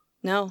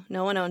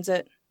one owns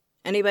it.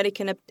 Anybody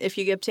can, if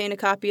you obtain a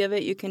copy of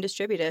it, you can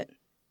distribute it.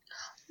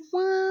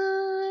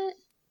 What?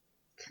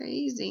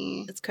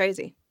 Crazy. It's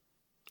crazy.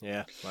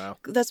 Yeah, wow.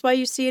 That's why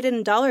you see it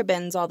in dollar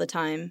bins all the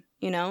time,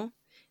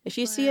 If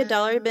you see a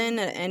dollar bin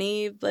at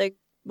any,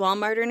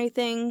 Walmart or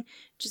anything,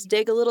 just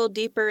dig a little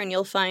deeper and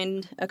you'll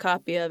find a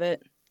copy of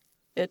it.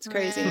 It's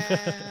crazy.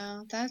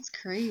 Wow, that's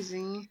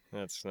crazy.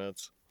 That's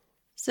nuts.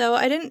 So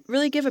I didn't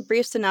really give a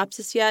brief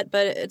synopsis yet,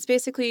 but it's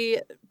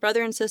basically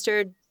brother and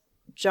sister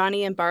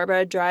Johnny and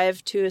Barbara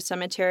drive to a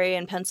cemetery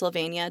in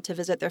Pennsylvania to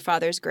visit their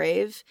father's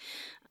grave.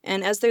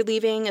 And as they're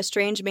leaving, a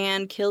strange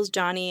man kills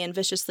Johnny and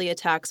viciously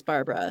attacks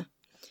Barbara.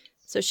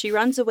 So she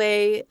runs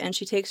away and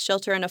she takes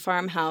shelter in a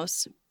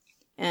farmhouse.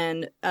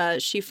 And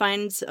she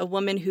finds a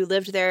woman who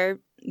lived there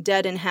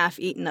dead and half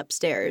eaten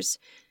upstairs,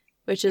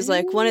 which is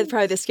one of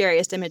probably the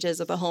scariest images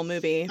of the whole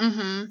movie.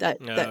 Mm-hmm. That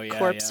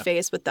corpse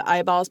face with the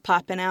eyeballs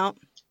popping out.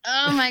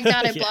 Oh my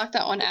god, I blocked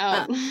that one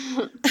out.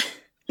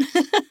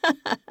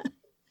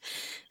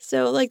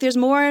 So, there's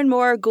more and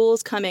more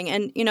ghouls coming.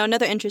 And,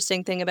 another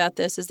interesting thing about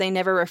this is they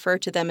never refer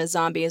to them as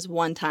zombies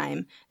one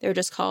time. They're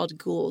just called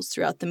ghouls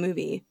throughout the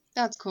movie.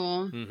 That's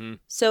cool. Mm-hmm.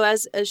 So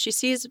as she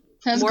sees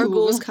more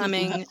ghouls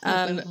coming,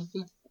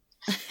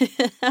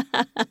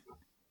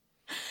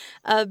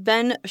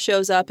 Ben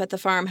shows up at the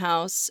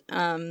farmhouse,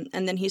 and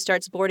then he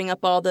starts boarding up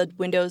all the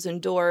windows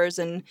and doors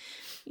and,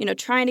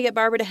 trying to get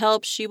Barbara to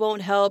help. She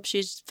won't help.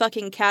 She's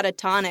fucking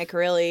catatonic,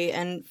 really,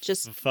 and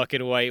just...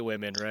 Fucking white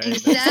women, right?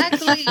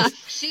 Exactly.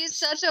 She's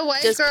such a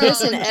white just girl.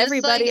 Pissing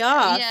everybody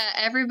off. Yeah,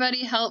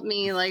 everybody help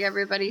me.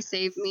 Everybody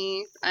save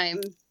me.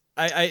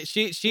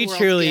 She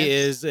truly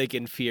is,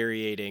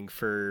 infuriating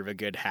for a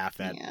good half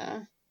that...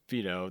 Yeah.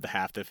 The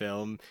half the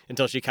film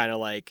until she kind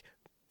of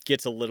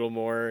gets a little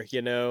more,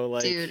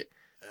 dude.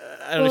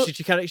 I don't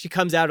know. She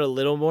comes out a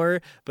little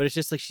more, but it's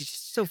just she's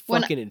just so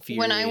fucking infuriating.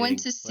 When I went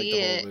to see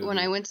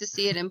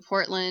it in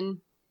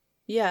Portland,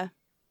 yeah.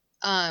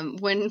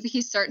 When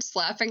he starts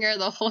slapping her,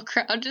 the whole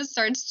crowd just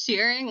starts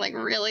cheering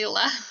really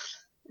loud.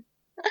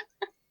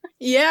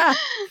 Yeah.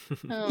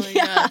 Oh my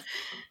god.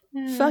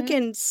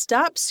 Fucking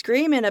stop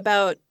screaming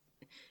about,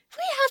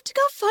 we have to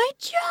go find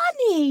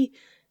Johnny.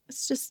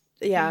 It's just,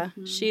 yeah,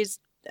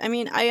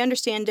 I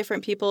understand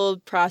different people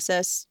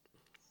process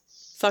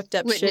fucked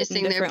up shit in different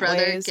witnessing their brother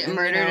ways get and,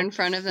 murdered in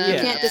front of them.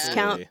 You can't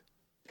discount.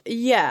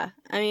 Yeah.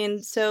 I mean,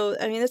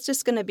 it's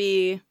just going to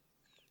be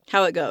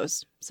how it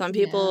goes. Some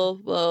people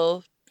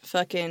will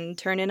fucking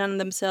turn in on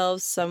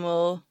themselves. Some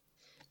will,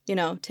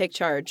 take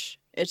charge.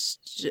 It's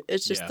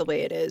just the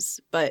way it is.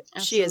 But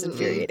she is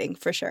infuriating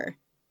for sure.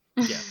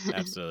 Yeah,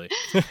 absolutely.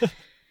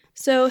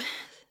 So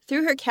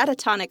through her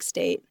catatonic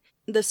state,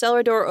 the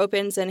cellar door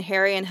opens and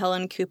Harry and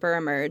Helen Cooper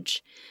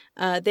emerge.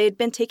 They'd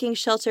been taking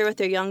shelter with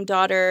their young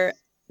daughter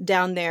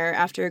down there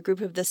after a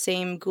group of the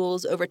same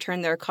ghouls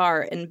overturned their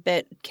car and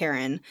bit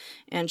Karen.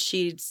 And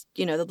she's,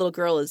 the little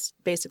girl is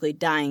basically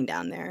dying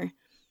down there.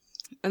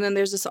 And then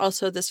there's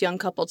also this young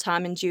couple,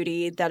 Tom and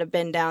Judy, that have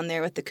been down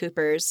there with the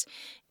Coopers.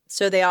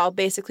 So they all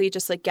basically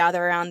just like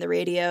gather around the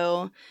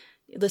radio,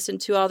 listen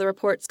to all the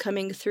reports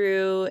coming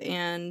through,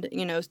 and,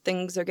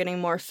 things are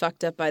getting more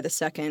fucked up by the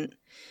second.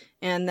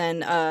 And then,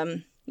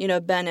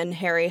 Ben and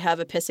Harry have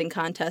a pissing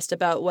contest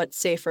about what's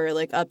safer,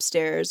 like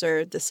upstairs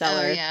or the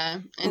cellar. Oh, yeah.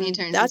 And he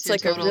turns that's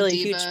into like a really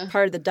diva. huge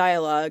part of the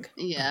dialogue.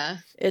 Yeah.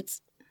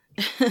 It's...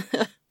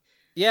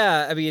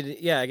 Yeah, I mean,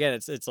 again,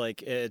 it's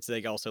like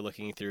also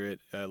looking at it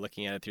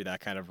through that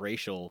kind of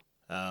racial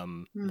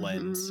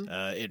lens.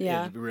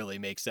 It really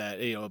makes that,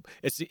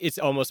 it's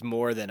almost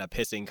more than a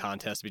pissing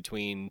contest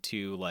between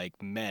two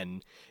like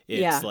men.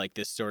 It's like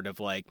this sort of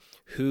like,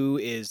 who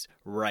is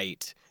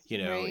right?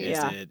 Is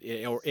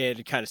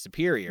it kind of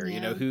superior?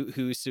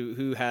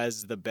 Who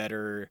has the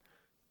better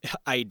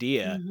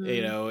idea?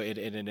 In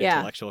an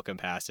intellectual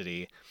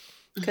capacity.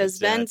 Because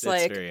Ben's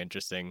it's very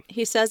interesting.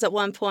 He says at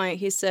one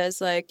point,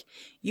 like,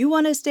 you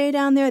want to stay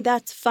down there,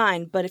 that's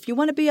fine. But if you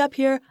want to be up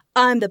here,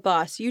 I'm the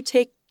boss. You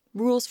take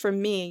rules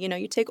from me.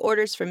 You take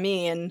orders from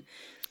me. And,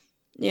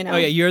 Oh,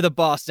 yeah, you're the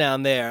boss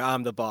down there.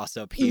 I'm the boss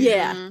up here.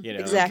 Yeah,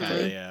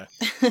 exactly. Yeah.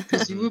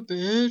 Because you a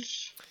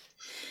bitch.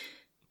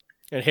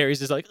 And Harry's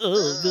just like,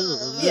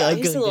 oh, yeah,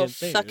 he's a little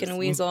fucking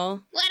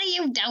weasel. What are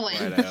you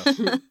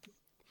doing?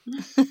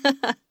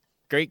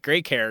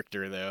 Great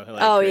character though.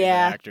 The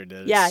actor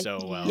did so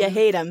well. You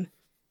hate him,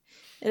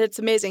 and it's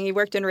amazing. He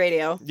worked in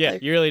radio. Yeah,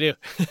 you really do.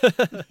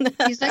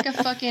 He's like a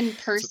fucking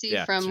Percy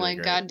from really like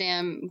great.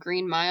 Goddamn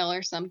Green Mile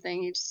or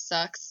something. He just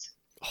sucks.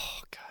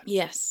 Oh God.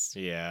 Yes.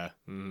 Yeah.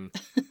 Mm.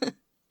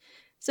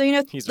 So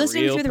He's a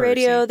listening real through the Percy.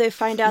 radio, they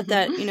find out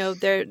that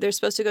they're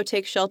supposed to go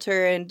take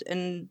shelter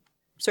in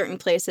certain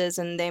places,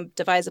 and they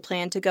devise a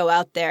plan to go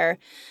out there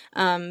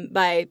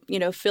by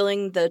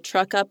filling the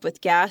truck up with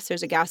gas.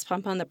 There's a gas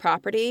pump on the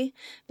property,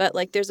 but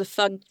like there's a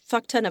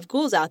fuck ton of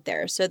ghouls out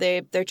there, so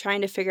they're trying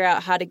to figure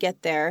out how to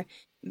get there.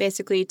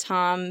 Basically,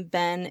 Tom,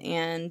 Ben,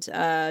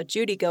 and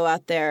Judy go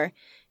out there,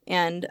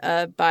 and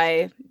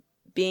by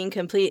being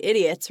complete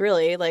idiots,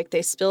 really, like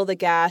they spill the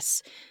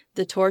gas,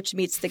 the torch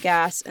meets the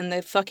gas, and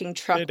the fucking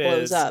truck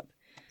blows up.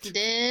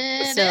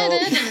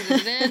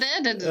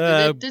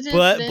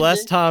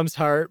 Bless Tom's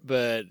heart,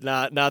 but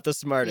not the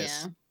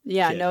smartest.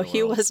 Yeah, no,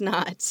 he was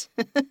not.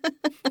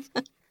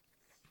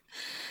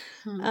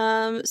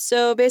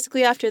 So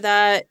basically after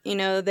that,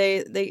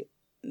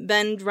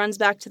 Ben runs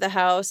back to the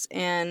house,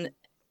 and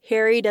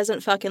Harry doesn't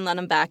fucking let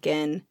him back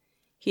in.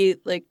 He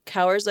like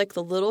cowers like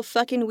the little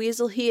fucking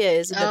weasel he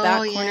is in the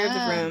back corner of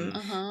the room.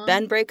 Uh-huh.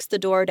 Ben breaks the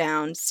door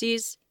down,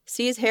 sees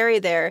Harry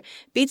there,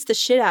 beats the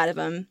shit out of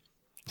him.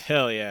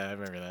 Hell yeah, I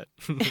remember that.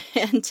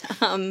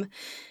 And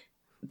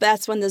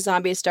that's when the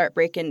zombies start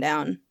breaking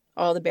down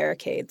all the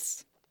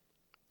barricades.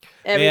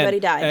 Everybody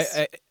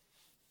dies.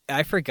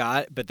 I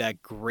forgot, but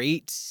that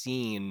great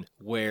scene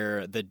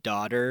where the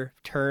daughter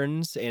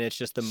turns and it's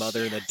just the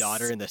mother and the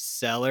daughter in the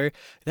cellar.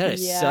 That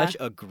is such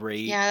a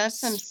great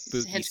that's some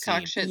spooky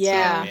Hitchcock scene. shit.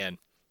 Yeah. Oh, man.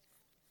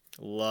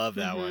 Love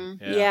that one.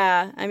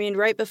 Yeah. I mean,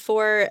 right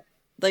before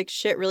like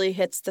shit really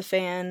hits the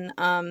fan.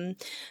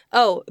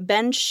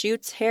 Ben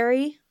shoots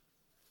Harry,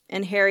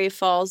 and Harry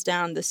falls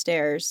down the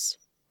stairs.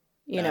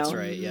 That's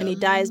right, yeah. And he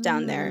dies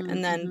down there.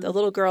 And then the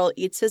little girl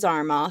eats his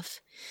arm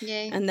off.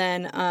 Yay. And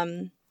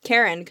then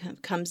Karen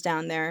comes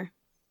down there.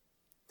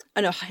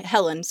 Oh no,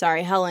 Helen.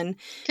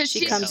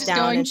 She comes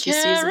down and she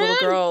sees the little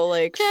girl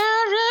like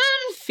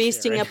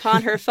feasting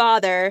upon her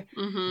father,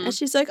 and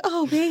she's like,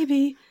 "Oh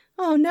baby,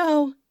 oh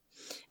no!"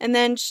 And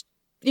then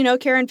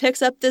Karen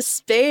picks up this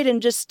spade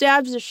and just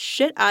stabs the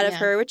shit out of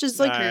her, which is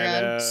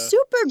like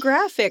super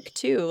graphic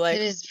too. Like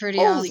it is pretty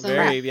holy awesome.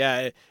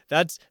 crap.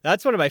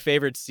 That's one of my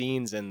favorite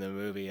scenes in the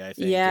movie. I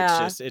think.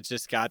 Yeah. It's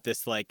just got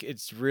this like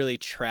it's really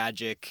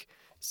tragic,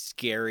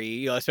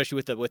 scary, especially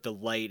with the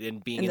light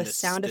and being and in the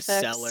sound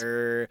effects.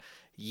 Cellar.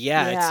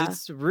 Yeah,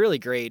 it's really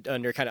great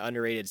kind of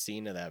underrated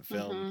scene of that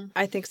film.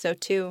 I think so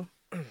too.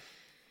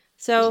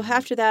 So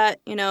after that,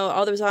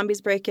 all the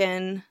zombies break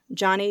in.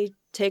 Johnny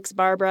takes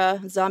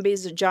Barbara.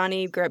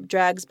 Johnny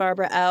drags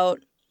Barbara out.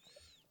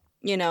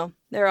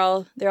 They're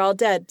all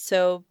dead.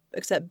 So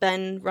except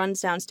Ben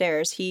runs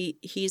downstairs.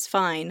 He's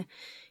fine.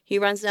 He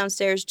runs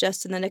downstairs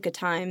just in the nick of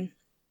time,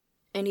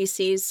 and he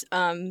sees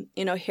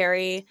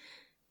Harry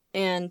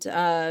and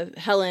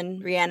Helen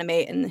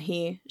reanimate, and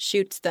he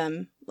shoots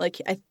them.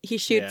 Like he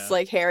shoots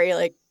like Harry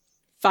like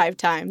 5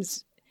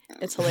 times.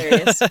 It's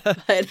hilarious.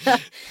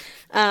 But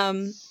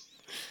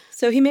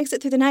So he makes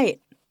it through the night.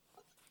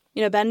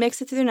 You know, Ben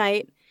makes it through the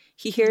night.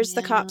 He hears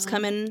the cops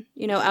coming,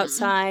 you know,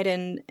 outside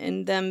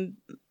and them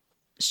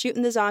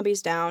shooting the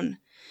zombies down.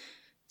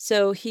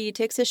 So he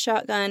takes his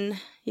shotgun,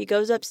 he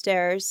goes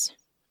upstairs,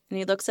 and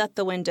he looks out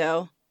the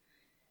window.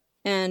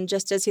 And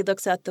just as he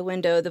looks out the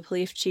window, the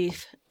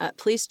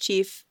police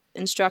chief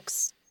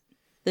instructs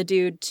the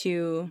dude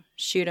to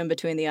shoot him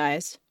between the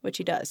eyes, which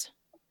he does.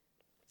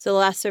 So the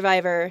last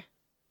survivor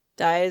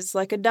dies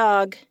like a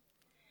dog.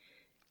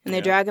 And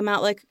they drag him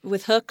out like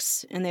with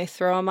hooks, and they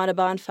throw him on a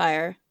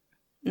bonfire.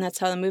 And that's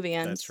how the movie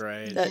ends. That's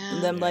right.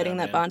 Them lighting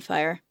that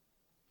bonfire.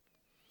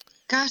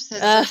 Gosh,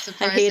 that's so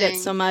surprising. I hate it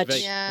so much.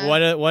 Like, Yeah.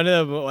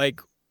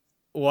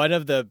 one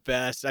of the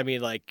best. I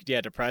mean, like,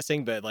 yeah,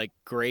 depressing, but like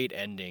great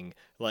ending.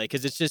 Like,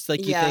 because it's just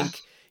like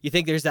you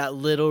think there's that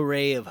little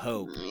ray of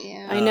hope.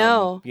 Yeah. I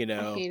know. You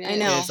know. I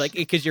know. It's like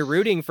because you're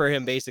rooting for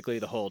him basically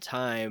the whole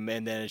time,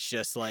 and then it's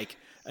just like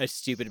a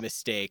stupid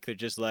mistake. They're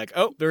just like,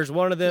 oh, there's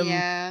one of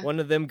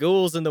them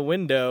ghouls in the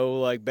window.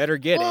 Like, better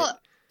get it.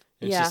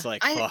 It's just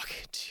like, fuck.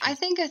 Dude. I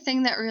think a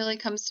thing that really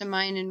comes to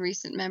mind in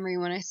recent memory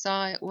when I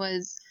saw it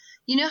was,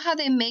 you know how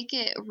they make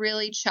it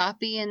really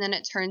choppy and then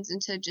it turns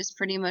into just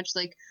pretty much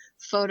like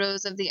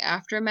photos of the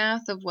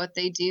aftermath of what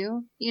they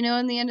do, you know,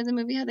 in the end of the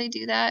movie, how they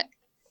do that?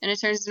 And it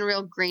turns into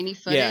real grainy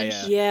footage.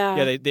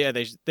 Yeah.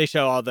 They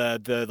show all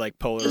the like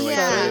Polaroid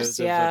photos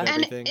of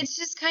everything. And it's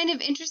just kind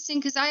of interesting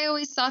because I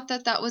always thought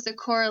that was a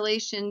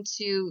correlation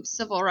to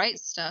civil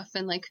rights stuff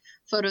and like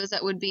photos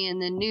that would be in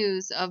the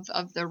news of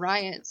the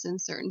riots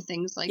and certain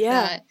things like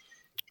that.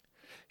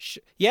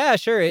 Yeah,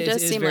 sure. It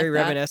does is seem very like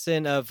that.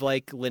 reminiscent of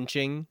like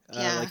lynching,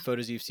 like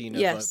photos you've seen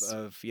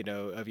of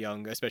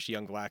young, especially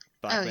young black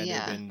men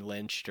who've been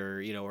lynched,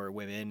 or or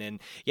women, and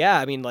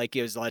I mean, like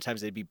it was a lot of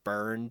times they'd be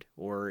burned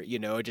or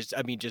just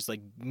like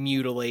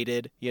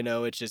mutilated.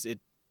 It's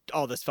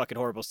all this fucking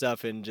horrible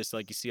stuff, and just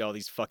like you see all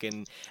these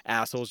fucking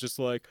assholes just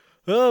like,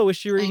 oh,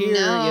 wish you were here,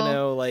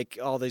 like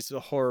all these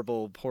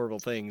horrible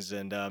things,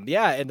 and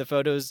and the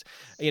photos,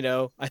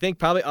 I think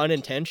probably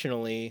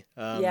unintentionally,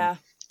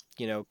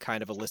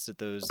 kind of elicit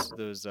those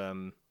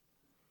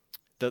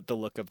the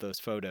look of those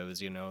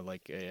photos,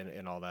 like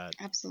and all that.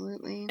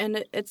 Absolutely.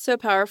 And it's so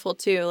powerful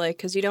too, like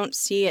because you don't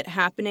see it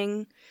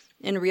happening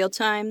in real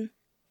time.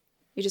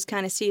 You just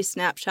kind of see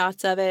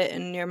snapshots of it,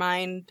 and your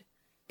mind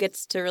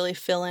gets to really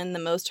fill in the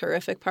most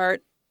horrific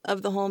part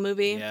of the whole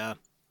movie. Yeah.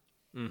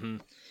 Mm-hmm.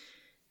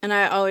 And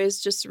I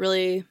always just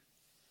really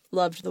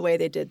loved the way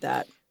they did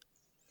that.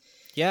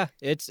 Yeah,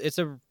 it's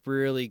a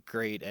really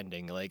great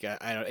ending. Like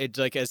I don't, it's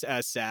like as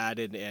sad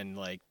and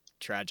like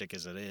tragic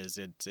as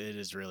it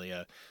is really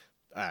a,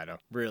 I don't know,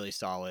 really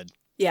solid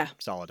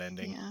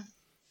ending.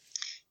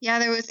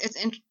 Yeah.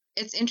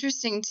 It's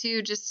interesting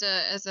too. Just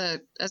as a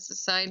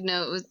side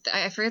note,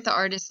 I forget the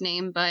artist's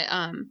name, but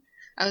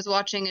I was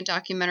watching a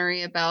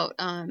documentary about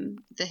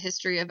the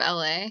history of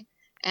LA,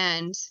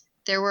 and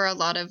there were a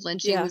lot of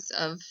lynchings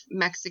of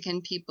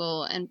Mexican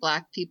people and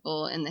Black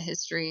people in the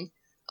history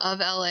of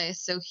LA.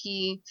 So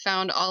he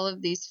found all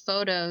of these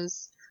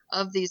photos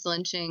of these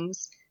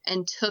lynchings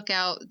and took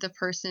out the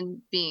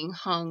person being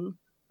hung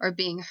or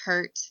being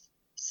hurt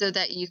so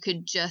that you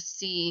could just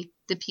see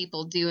the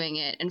people doing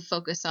it and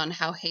focus on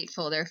how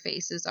hateful their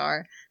faces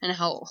are and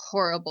how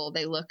horrible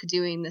they look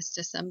doing this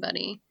to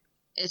somebody.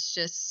 It's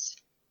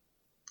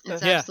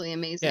absolutely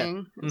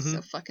amazing. Yeah. It's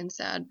so fucking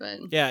sad, but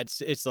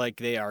it's like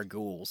they are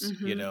ghouls,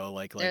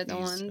 like they're these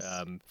ones.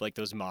 like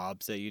those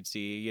mobs that you'd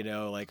see,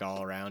 like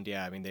all around.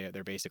 Yeah, I mean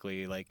they're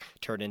basically like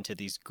turned into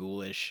these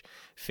ghoulish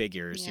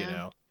figures,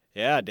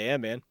 Yeah,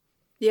 damn, man.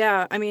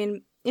 Yeah, I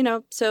mean,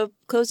 so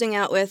closing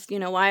out with,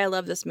 why I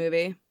love this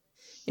movie.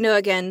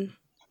 Again,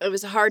 it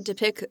was hard to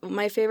pick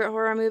my favorite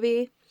horror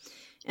movie.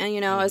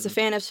 And, as a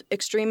fan of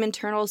extreme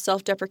internal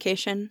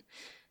self-deprecation,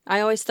 I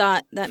always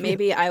thought that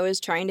maybe I was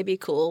trying to be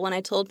cool when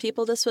I told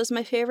people this was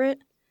my favorite.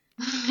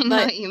 I know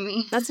what you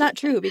mean. That's not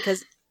true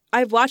because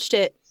I've watched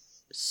it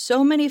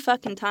so many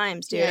fucking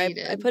times, dude.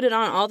 I put it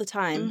on all the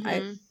time.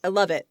 I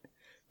love it.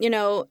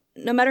 No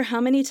matter how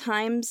many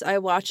times I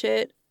watch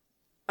it,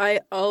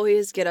 I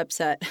always get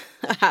upset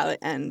how it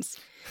ends.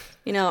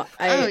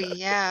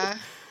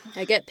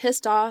 I get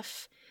pissed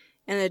off,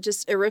 and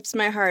it rips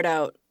my heart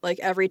out like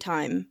every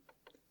time.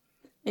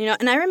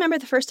 And I remember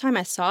the first time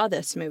I saw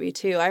this movie,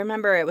 too. I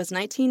remember it was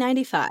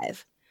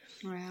 1995.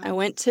 Wow. I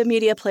went to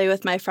Media Play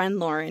with my friend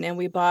Lauren, and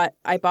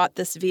I bought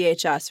this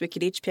VHS. We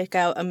could each pick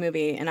out a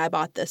movie, and I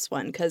bought this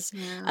one because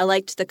I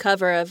liked the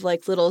cover of,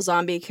 like, little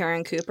zombie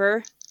Karen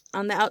Cooper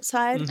on the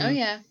outside. Mm-hmm. Oh,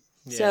 yeah.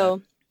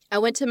 So I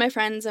went to my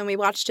friends, and we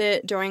watched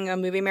it during a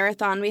movie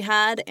marathon we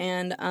had,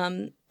 and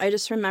I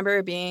just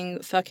remember being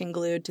fucking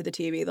glued to the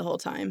TV the whole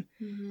time,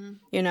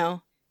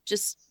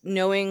 Just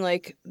knowing,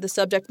 like, the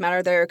subject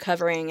matter they're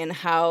covering and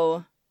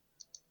how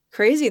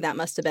crazy that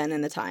must have been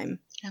in the time.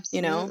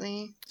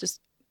 Absolutely. Just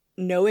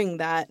knowing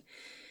that.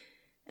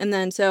 And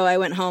then so I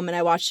went home and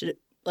I watched it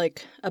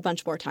like a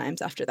bunch more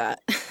times after that.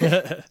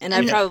 And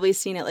I've probably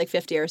seen it like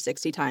 50 or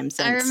 60 times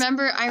since. I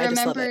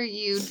remember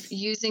you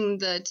using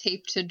the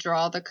tape to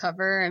draw the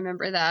cover. I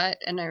remember that.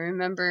 And I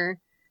remember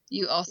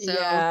you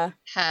also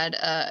had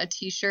a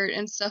t-shirt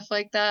and stuff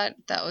like that.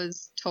 That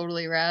was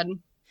totally rad.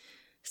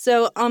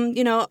 So,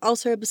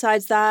 also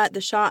besides that,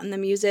 the shot and the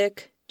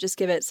music just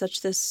give it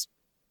such this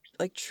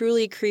like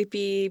truly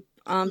creepy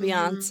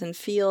ambiance and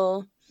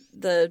feel.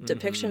 The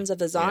depictions of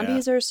the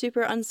zombies are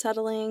super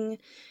unsettling.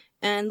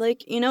 And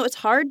like, it's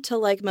hard to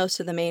like most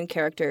of the main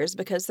characters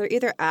because they're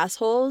either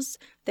assholes,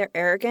 they're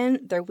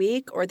arrogant, they're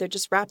weak, or they're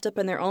just wrapped up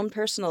in their own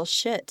personal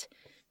shit.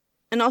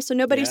 And also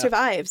nobody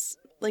survives.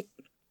 Like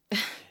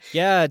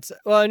yeah, it's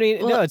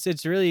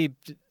really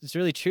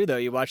true though.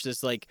 You watch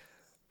this like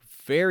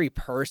very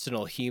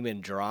personal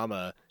human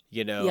drama,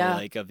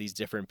 like of these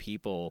different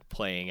people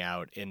playing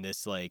out in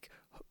this like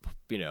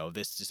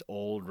this just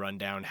old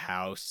rundown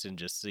house and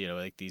just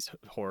like these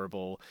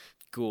horrible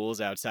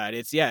ghouls outside.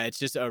 It's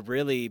just a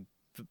really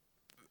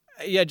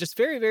just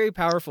very, very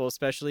powerful,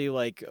 especially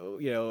like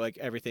like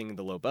everything,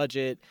 the low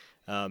budget,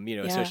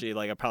 especially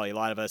like probably a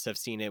lot of us have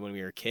seen it when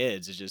we were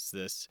kids. It's just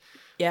this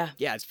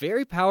it's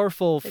very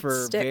powerful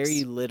for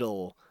very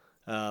little.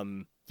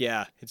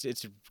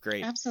 It's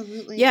great.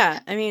 Absolutely. Yeah,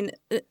 I mean,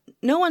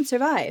 no one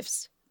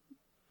survives.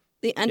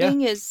 The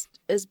ending is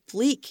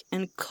bleak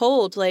and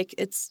cold. Like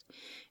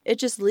it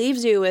just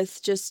leaves you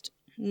with just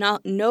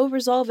no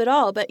resolve at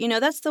all. But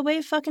that's the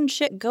way fucking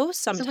shit goes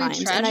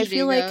sometimes. And I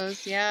feel like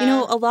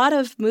a lot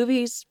of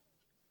movies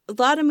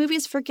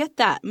forget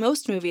that.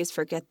 Most movies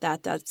forget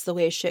that that's the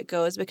way shit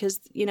goes because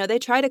they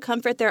try to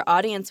comfort their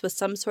audience with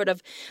some sort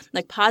of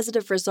like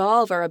positive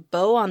resolve or a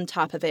bow on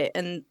top of it,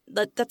 and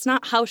that's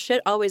not how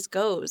shit always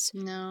goes.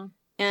 No.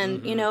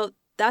 And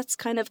that's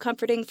kind of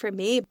comforting for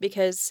me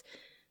because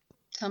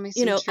tell me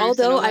some truth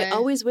although I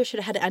always wish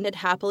it had ended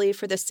happily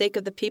for the sake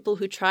of the people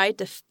who tried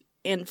to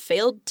and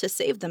failed to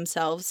save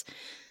themselves,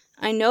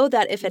 I know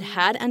that if it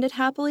had ended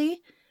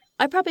happily,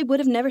 I probably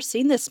would have never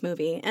seen this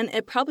movie, and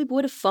it probably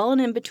would have fallen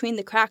in between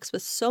the cracks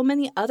with so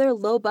many other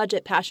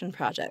low-budget passion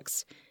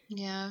projects.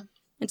 Yeah.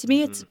 And to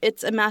me,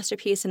 it's a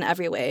masterpiece in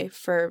every way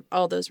for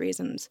all those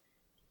reasons.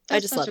 I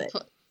just love it.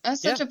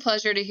 That's such a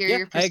pleasure to hear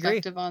your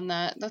perspective on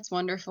that. That's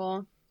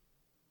wonderful.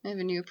 I have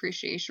a new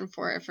appreciation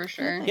for it for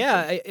sure.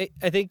 Yeah,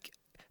 I think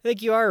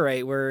you are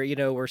right.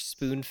 We're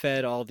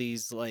spoon-fed all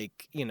these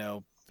like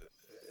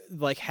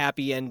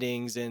happy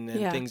endings and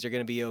things are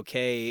going to be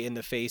okay in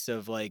the face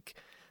of like,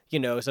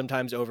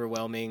 sometimes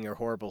overwhelming or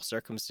horrible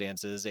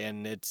circumstances.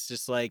 And it's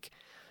just like,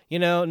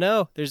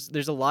 no,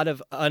 there's a lot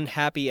of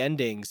unhappy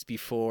endings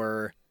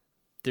before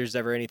there's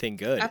ever anything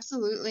good.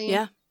 Absolutely.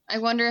 Yeah. I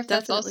wonder if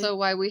that's also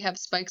why we have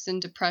spikes in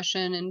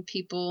depression and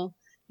people,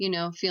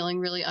 feeling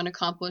really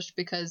unaccomplished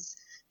because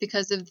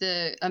of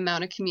the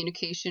amount of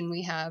communication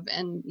we have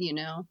and,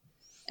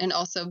 and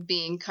also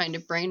being kind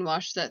of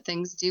brainwashed that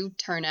things do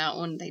turn out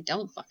when they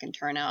don't fucking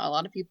turn out. A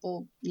lot of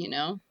people,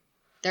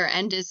 their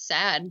end is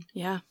sad.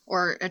 Yeah.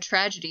 Or a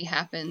tragedy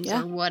happens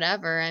or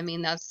whatever. I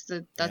mean, that's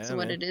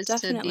what it is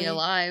to be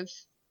alive.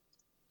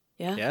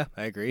 Yeah. Yeah,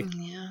 I agree.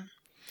 Yeah.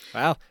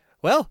 Wow.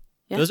 Well,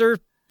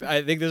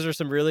 I think those are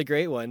some really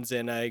great ones,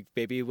 and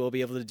maybe we'll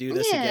be able to do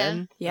this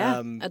again.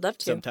 Yeah, I'd love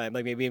to. Sometime,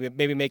 like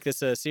maybe make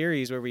this a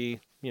series where we,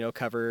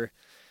 cover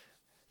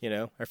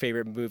our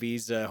favorite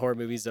movies, horror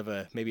movies of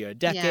maybe a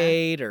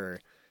decade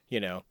or,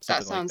 something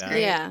that sounds like that.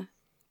 Great. Yeah.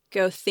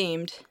 Go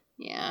themed.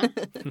 Yeah.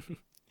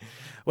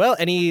 Well,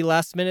 any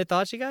last minute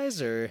thoughts, you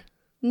guys, or?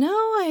 No,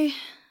 I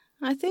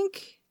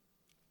think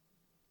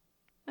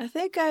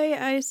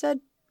I said,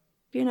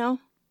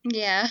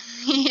 Yeah.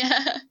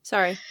 Yeah.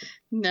 Sorry.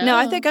 No,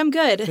 I think I'm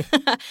good.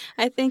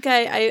 I think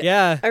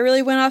I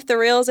really went off the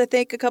rails, I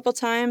think, a couple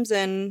times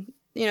and,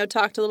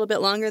 talked a little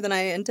bit longer than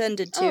I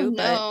intended to.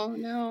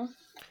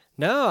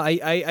 No,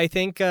 I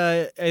think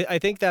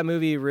that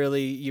movie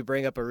really, you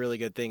bring up a really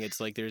good thing. It's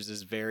like there's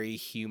this very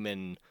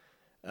human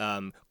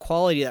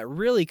quality that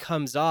really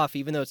comes off,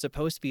 even though it's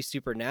supposed to be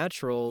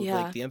supernatural.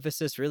 Yeah. Like the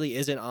emphasis really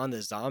isn't on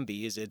the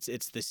zombies.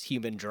 It's this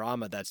human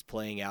drama that's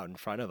playing out in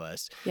front of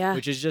us. Yeah.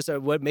 Which is just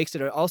what makes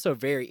it also a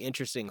very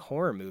interesting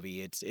horror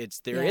movie.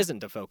 There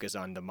isn't a focus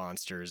on the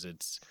monsters.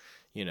 It's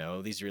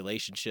these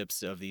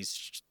relationships of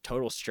these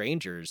total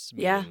strangers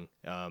meeting,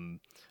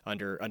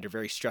 under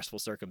very stressful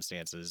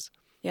circumstances.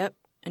 Yep.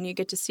 And you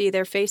get to see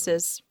their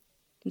faces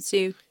and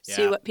see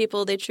what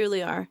people they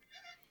truly are.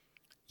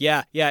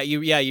 Yeah, you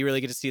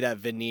really get to see that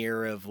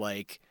veneer of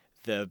like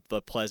the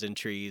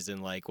pleasantries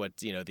and like what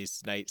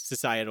these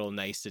societal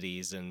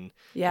niceties and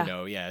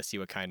see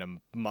what kind of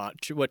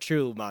what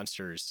true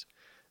monsters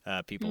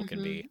people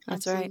can be.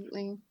 That's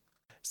absolutely. Right.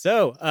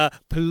 So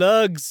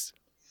plugs.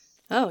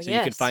 Oh, so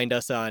you can find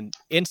us on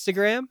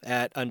Instagram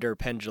at Under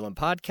Pendulum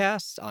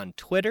Podcast, on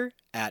Twitter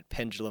at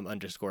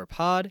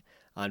Pendulum_pod,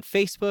 on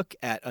Facebook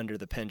at Under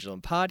the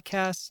Pendulum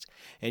Podcast,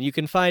 and you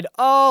can find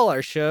all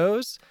our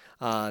shows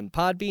on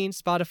Podbean,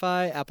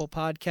 Spotify, Apple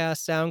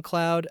Podcasts,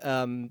 SoundCloud,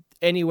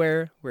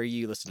 anywhere where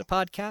you listen to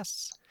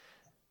podcasts.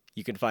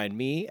 You can find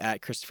me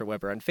at Christopher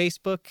Weber on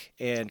Facebook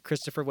and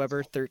Christopher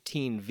Weber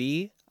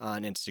 13V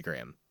on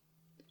Instagram.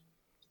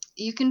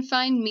 You can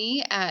find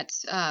me at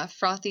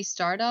Frothy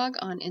Stardog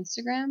on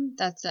Instagram.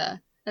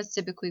 That's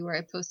typically where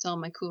I post all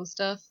my cool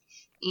stuff.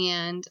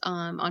 And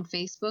on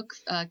Facebook,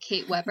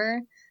 Kate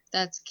Weber.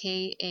 That's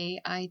Kait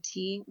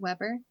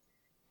Weber.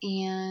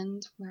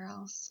 And where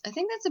else? I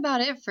think that's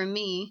about it for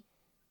me.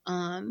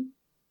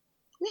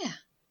 Yeah.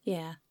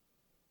 Yeah.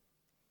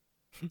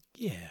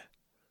 Yeah.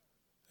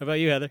 How about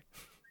you, Heather?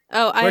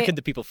 Oh, Where can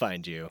the people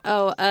find you?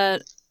 Oh, I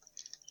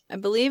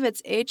believe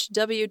it's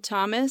HW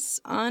Thomas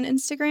on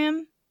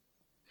Instagram.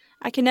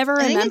 I can never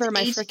remember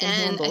my freaking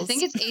handles. I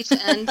think it's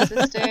HN,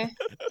 sister.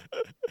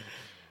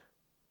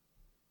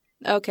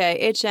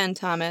 Okay, HN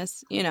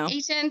Thomas,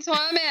 HN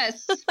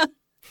Thomas.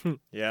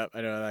 Yeah,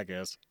 I know how that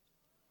goes.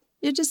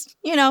 You just,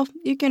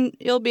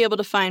 you'll be able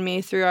to find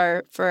me through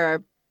our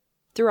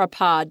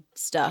pod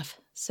stuff.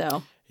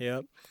 So.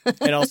 Yep.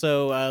 And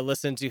also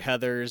listen to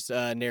Heather's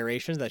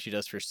narrations that she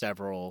does for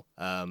several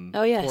horror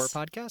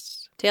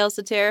podcasts. Tales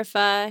to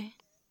Terrify,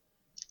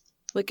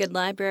 Wicked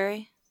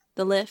Library,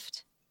 The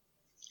Lift.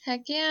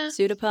 Heck yeah.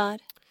 Pseudopod.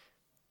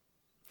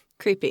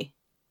 Creepy.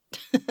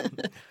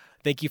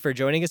 Thank you for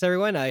joining us,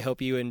 everyone. I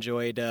hope you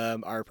enjoyed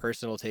our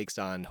personal takes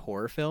on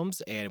horror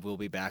films, and we'll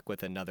be back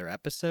with another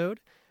episode.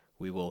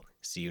 We will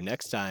see you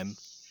next time.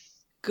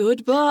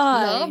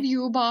 Goodbye. Love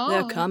you, Bob.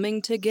 They're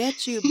coming to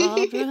get you,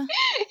 Barbara.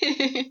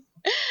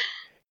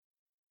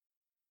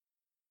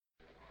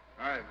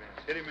 All right,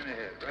 Vince, hit him in the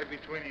head, right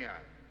between the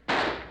eyes.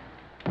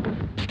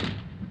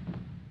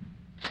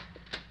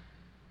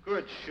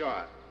 Good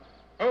shot.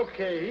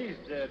 Okay, he's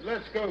dead.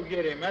 Let's go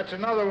get him. That's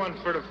another one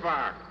for the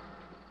fire.